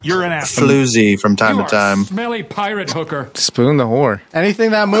You're an ass floozy from time to time. Smelly pirate hooker. Spoon the whore.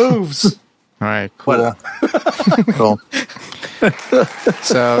 Anything that moves. right, cool. Cool.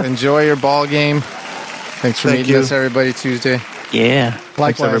 So enjoy your ball game. Thanks for meeting us, everybody, Tuesday. Yeah.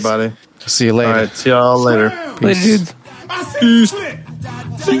 Thanks, everybody. See you later. All right, see y'all later. Later, dudes. I said,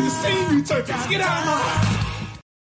 shake the scene, you turkeys. Get out of my